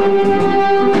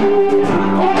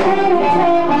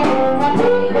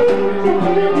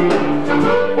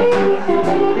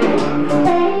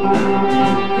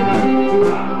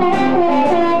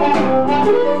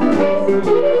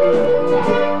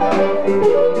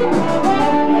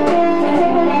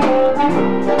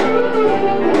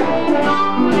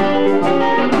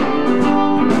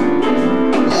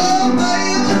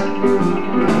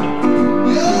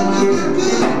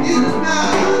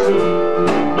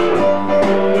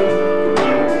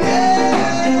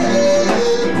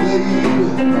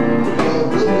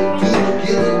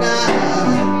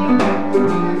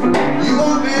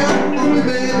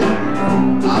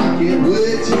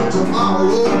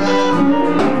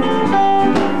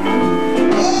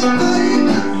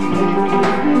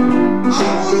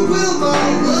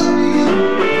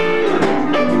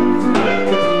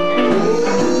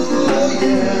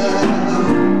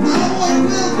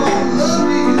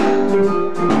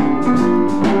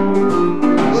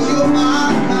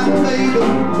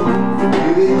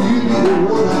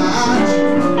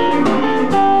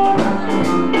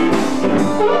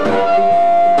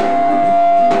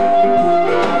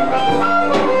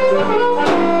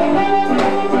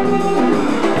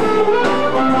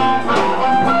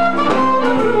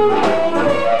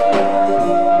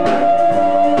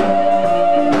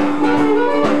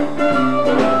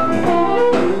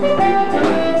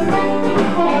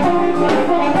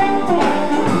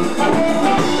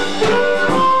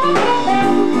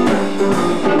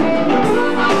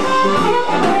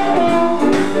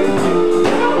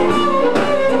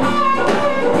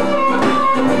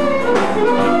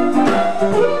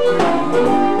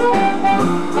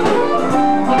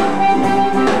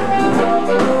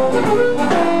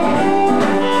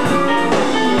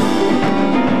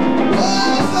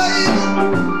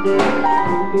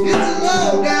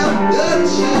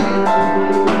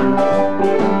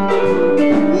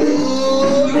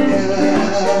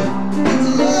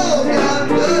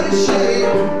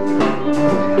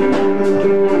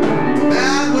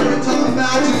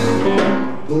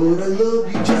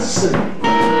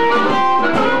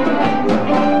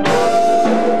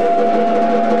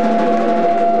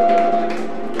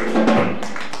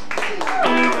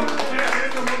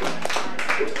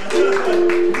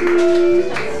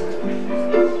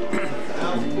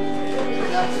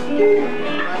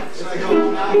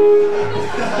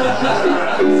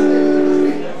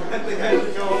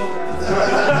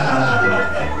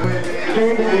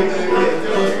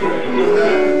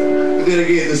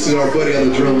 This is our buddy on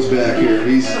the drums back here.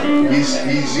 He's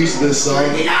used to this song.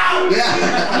 Yeah.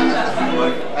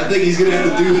 I think he's gonna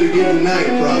have to do it again tonight,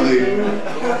 probably.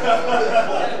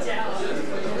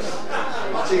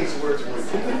 I'll change the words for you.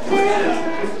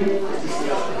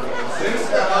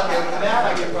 Okay, with that I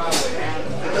can probably.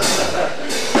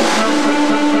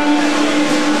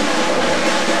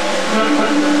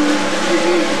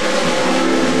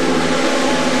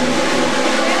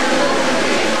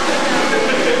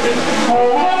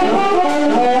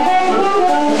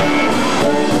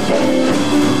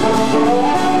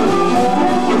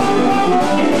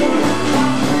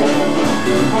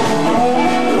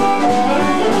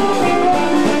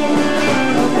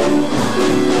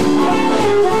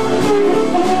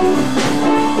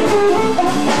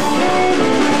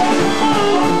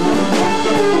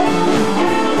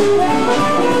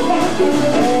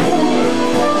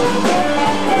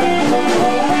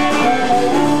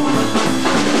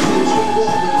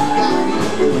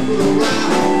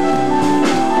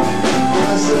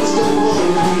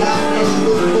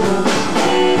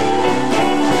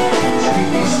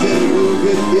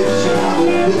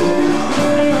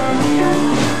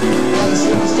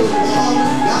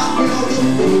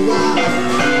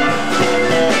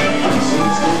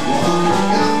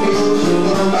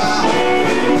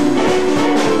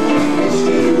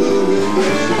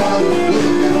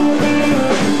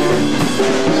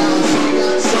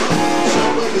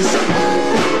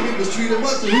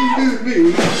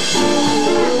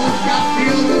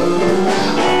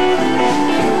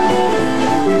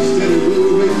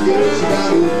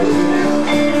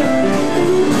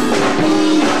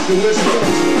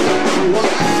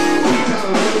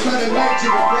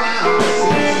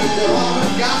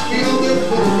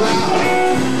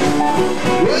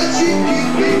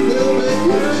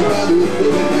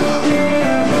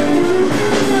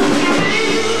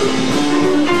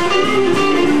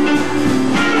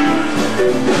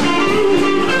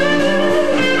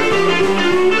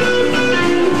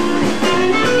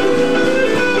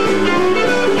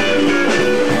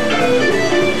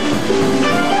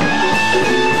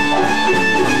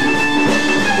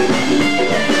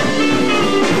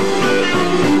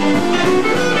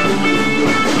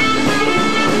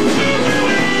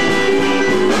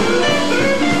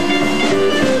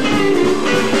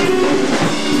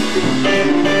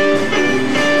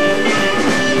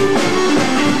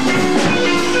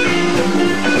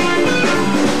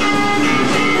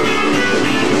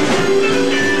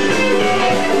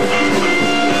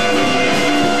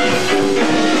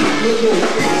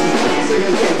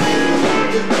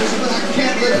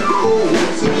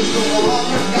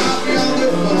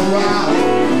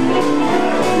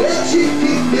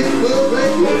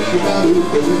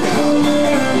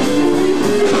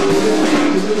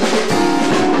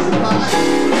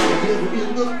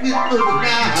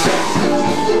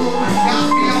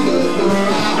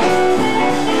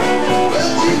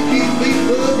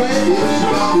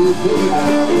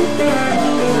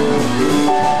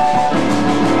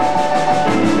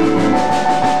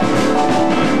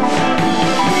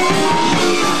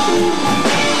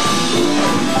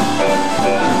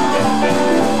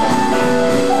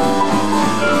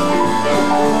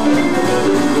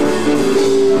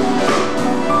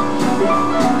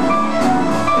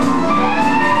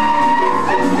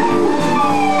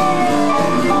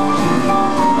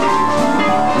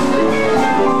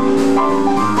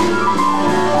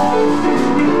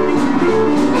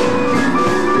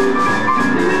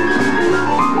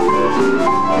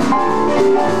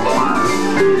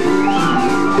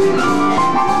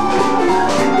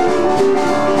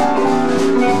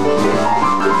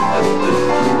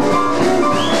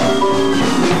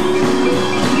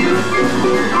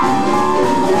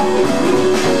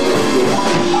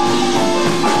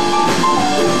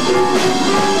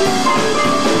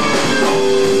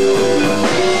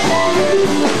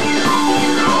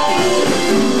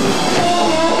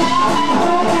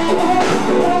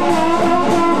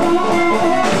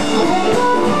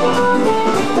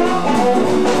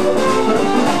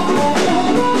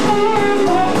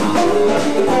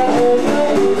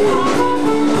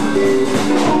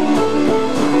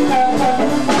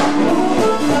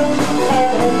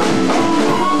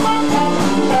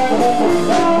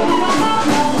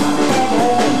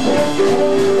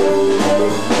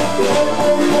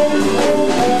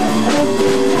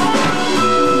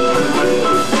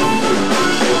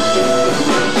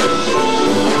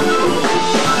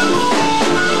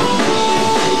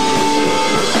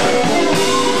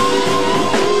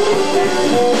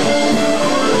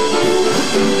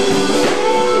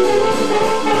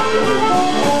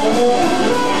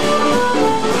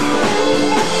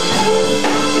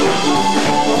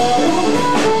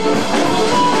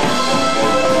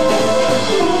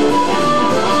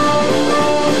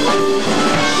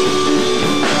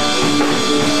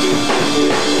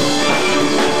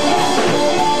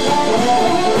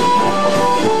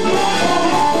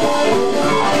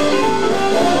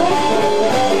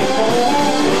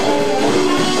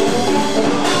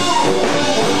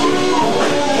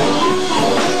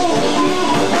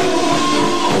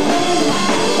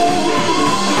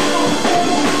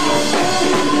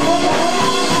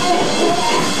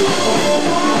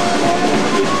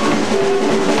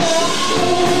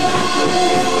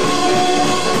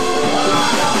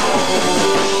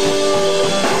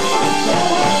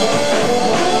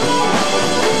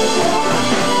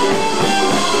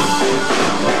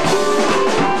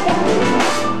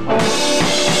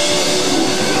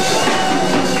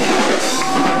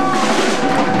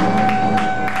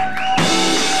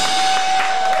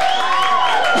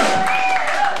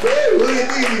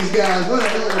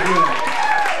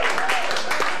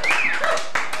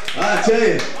 I tell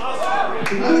you,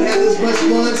 I haven't had this much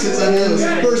fun since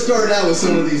I first started out with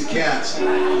some of these cats a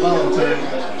long time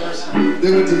ago.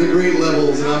 They went to the great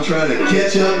levels, and I'm trying to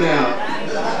catch up now.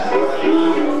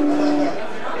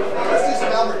 Let's do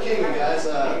some Albert King, guys.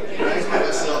 Thanks for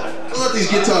myself. I'll let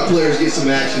these guitar players get some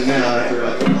action now after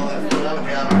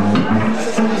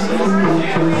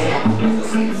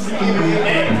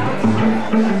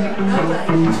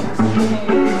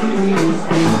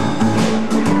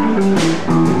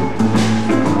Hey.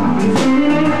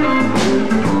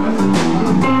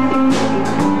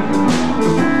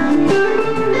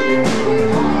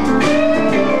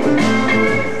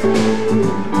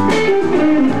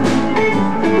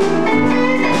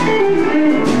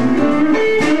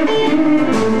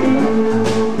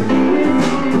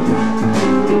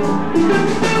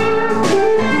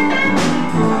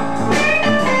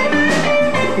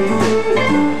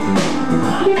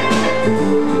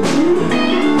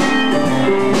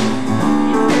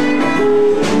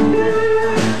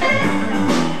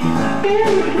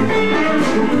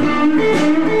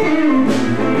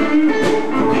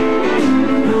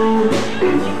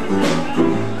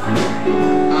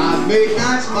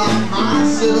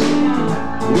 myself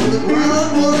when the ground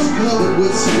was covered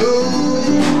with snow.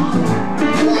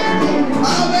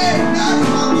 I made nights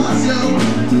by myself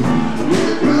when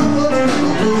the ground was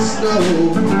covered with snow.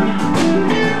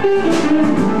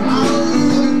 I was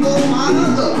looking for my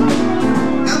love,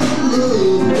 and the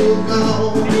love was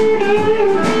gone.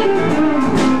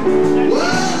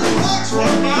 Well, the rocks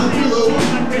were my pillow,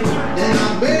 and I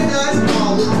made nights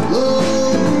all alone.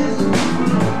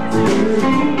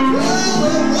 Well,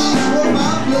 the rocks were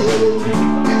my pillow,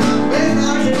 and I made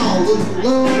nights all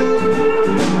alone.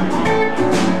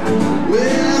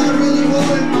 Well, I really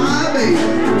wanted my baby,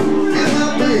 and my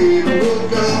baby was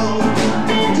gone.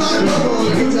 Talk about on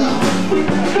the guitar.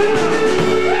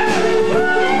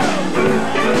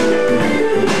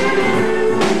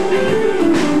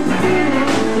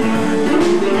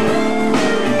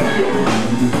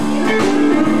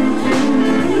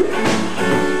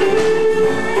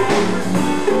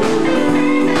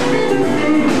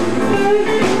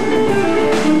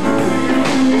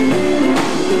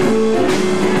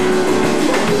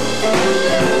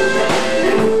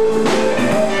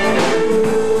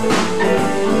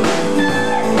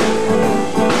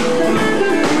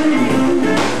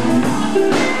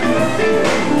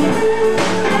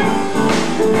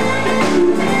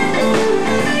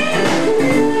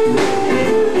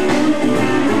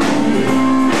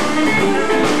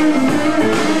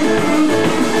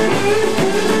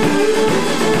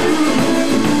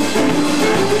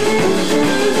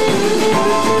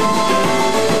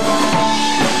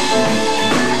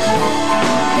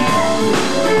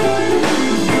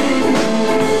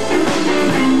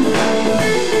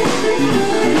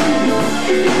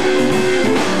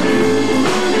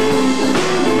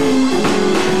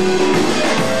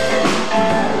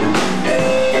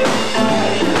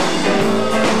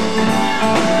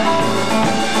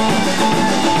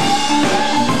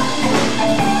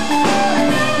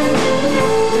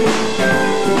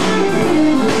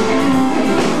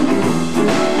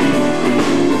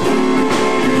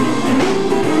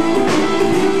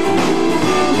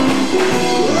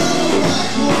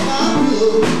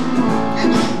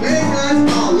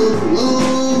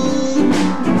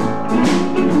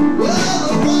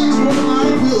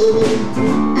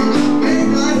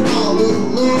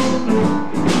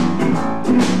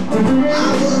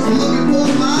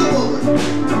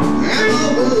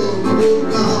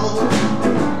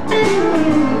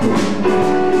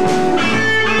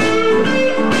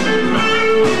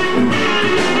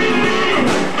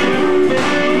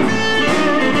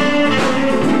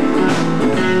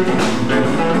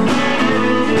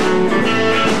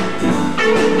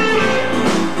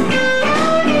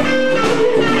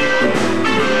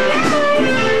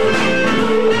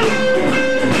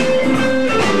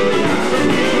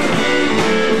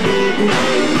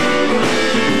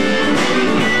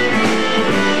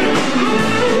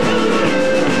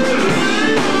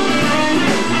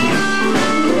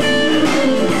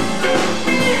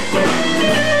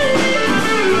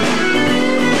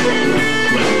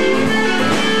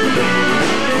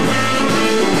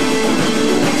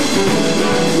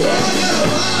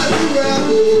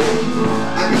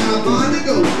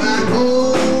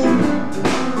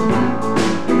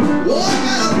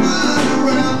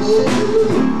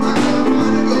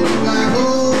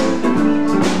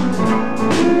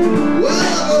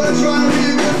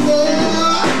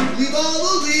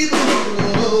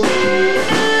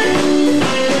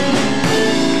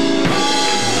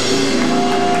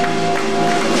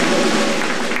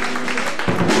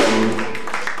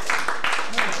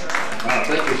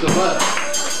 Thank you so much.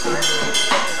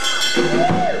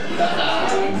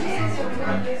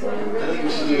 I think we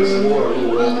should do some more a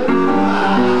little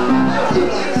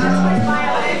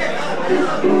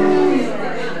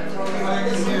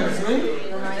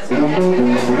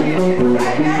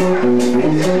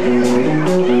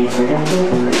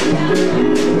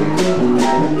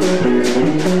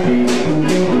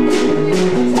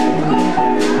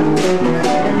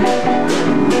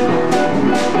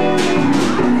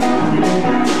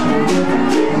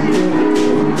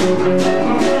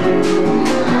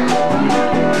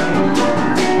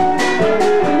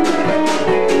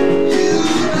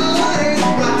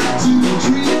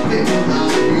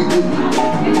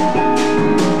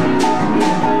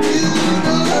You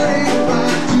know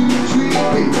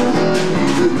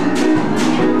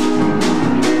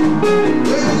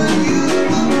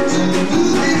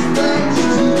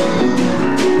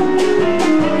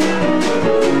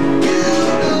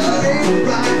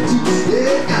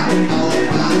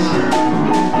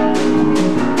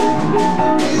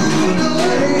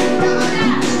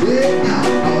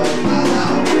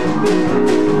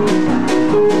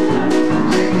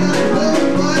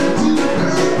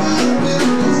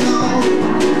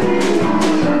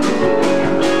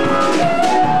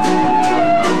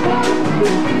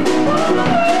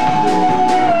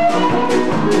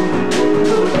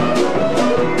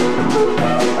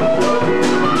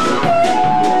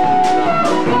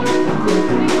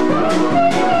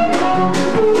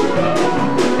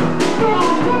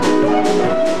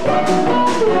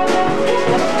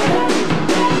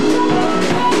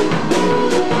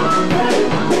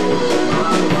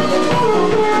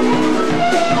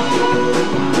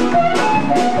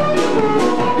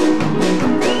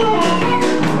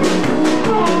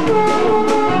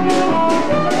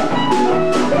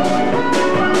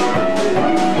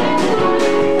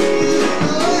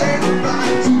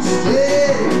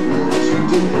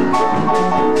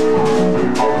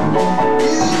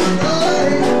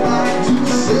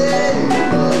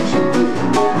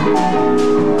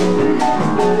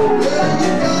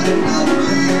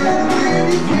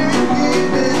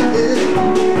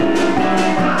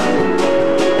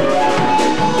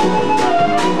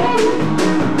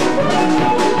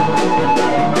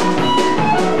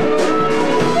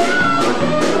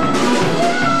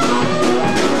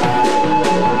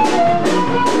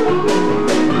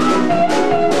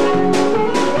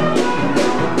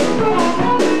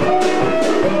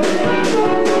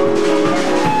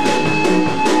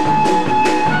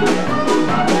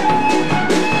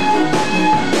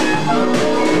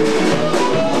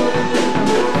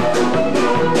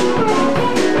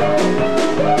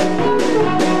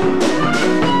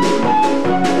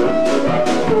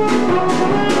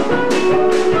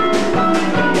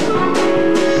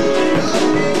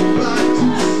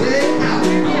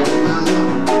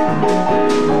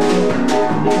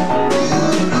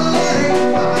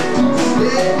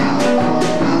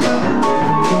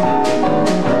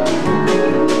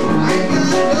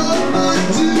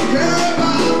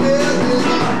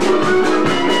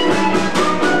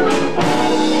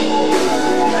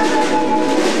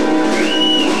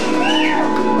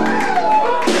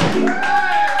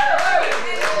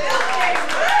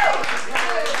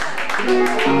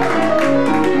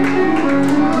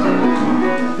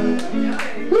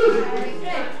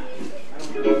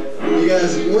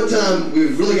guys, one time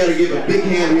we've really got to give a big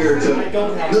hand here to none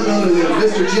other than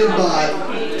Mr. Jim Bott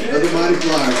of the Mighty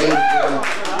Flyers.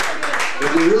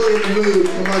 If you're really in the mood,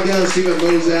 come on down and see me at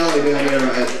Moe's Alley down there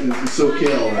at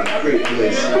SoCal. Great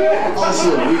place. Also,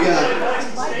 we got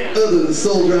other the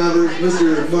soul drivers,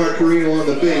 Mr. Mark Carino on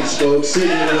the bass, folks,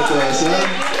 sitting in with us, huh?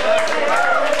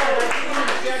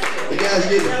 The guys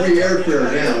getting free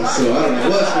airfare now, so I don't know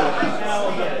what's going on.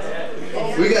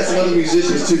 We got some other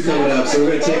musicians too coming up, so we're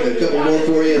going to take a couple more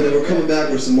for you, and then we're coming back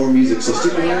with some more music. So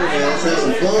stick around, man. Let's have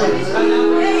some fun.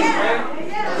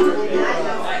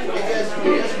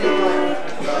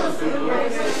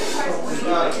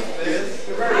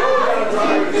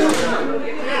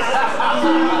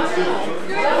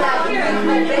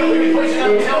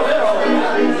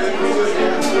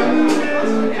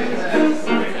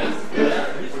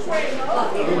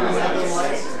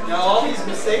 Now all these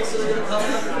mistakes that are going to come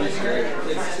after this year,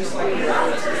 it's just like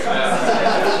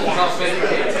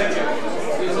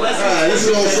Alright, this is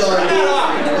an old song.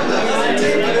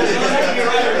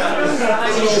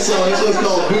 This is an old song. This one's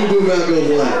called Boom Boom Out Goes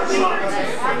Lights.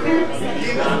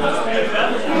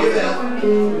 Give that.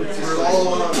 Follow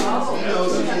on. You know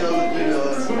us, you know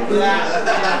us.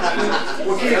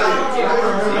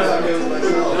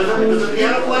 Does the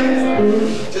piano play?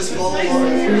 Just follow on.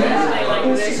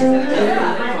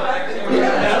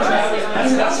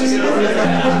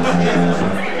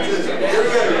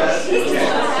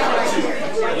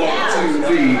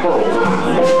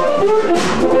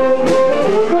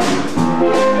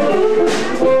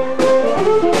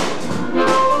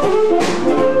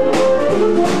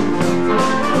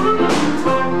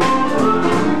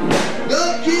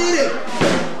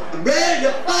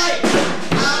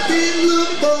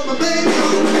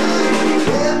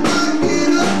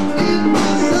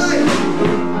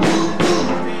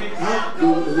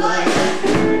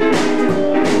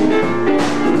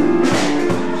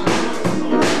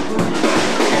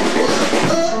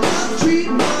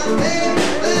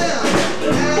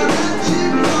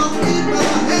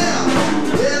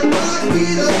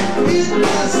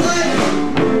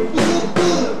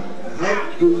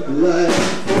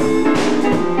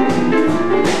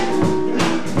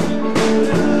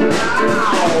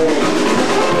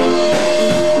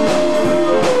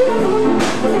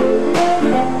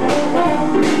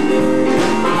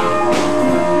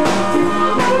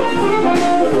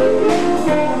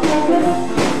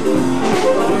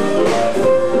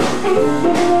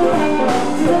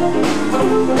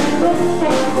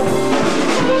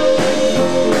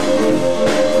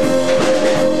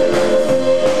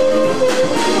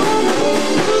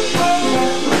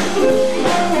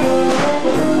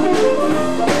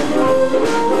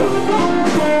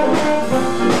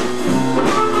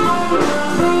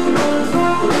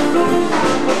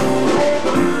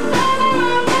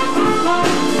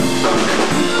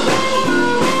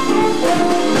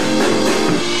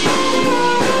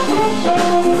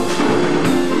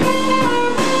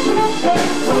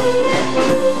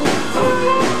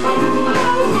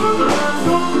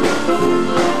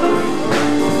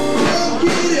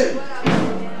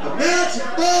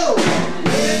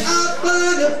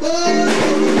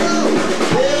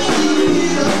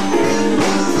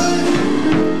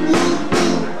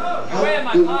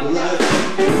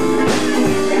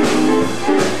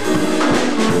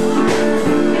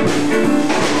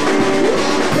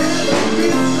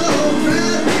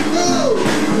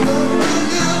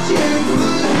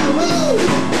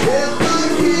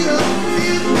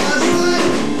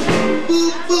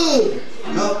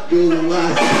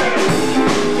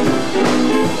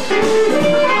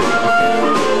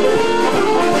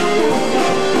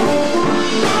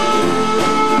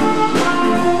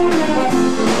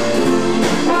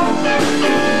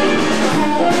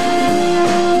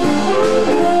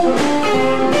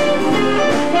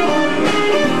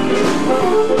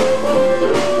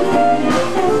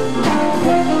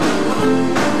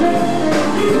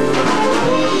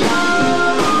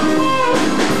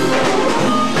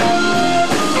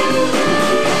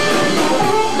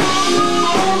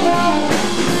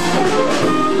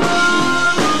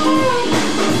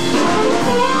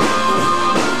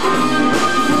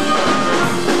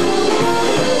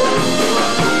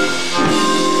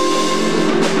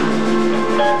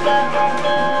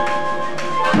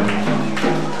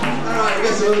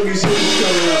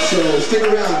 Stick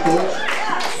around, folks.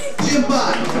 Jim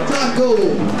Bott, Taco,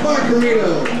 Mark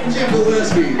Carino, Jim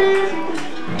Gillespie,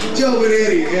 Joe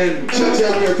Benetti, and Chuck's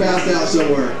out there passed out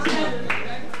somewhere.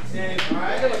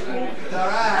 All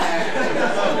right.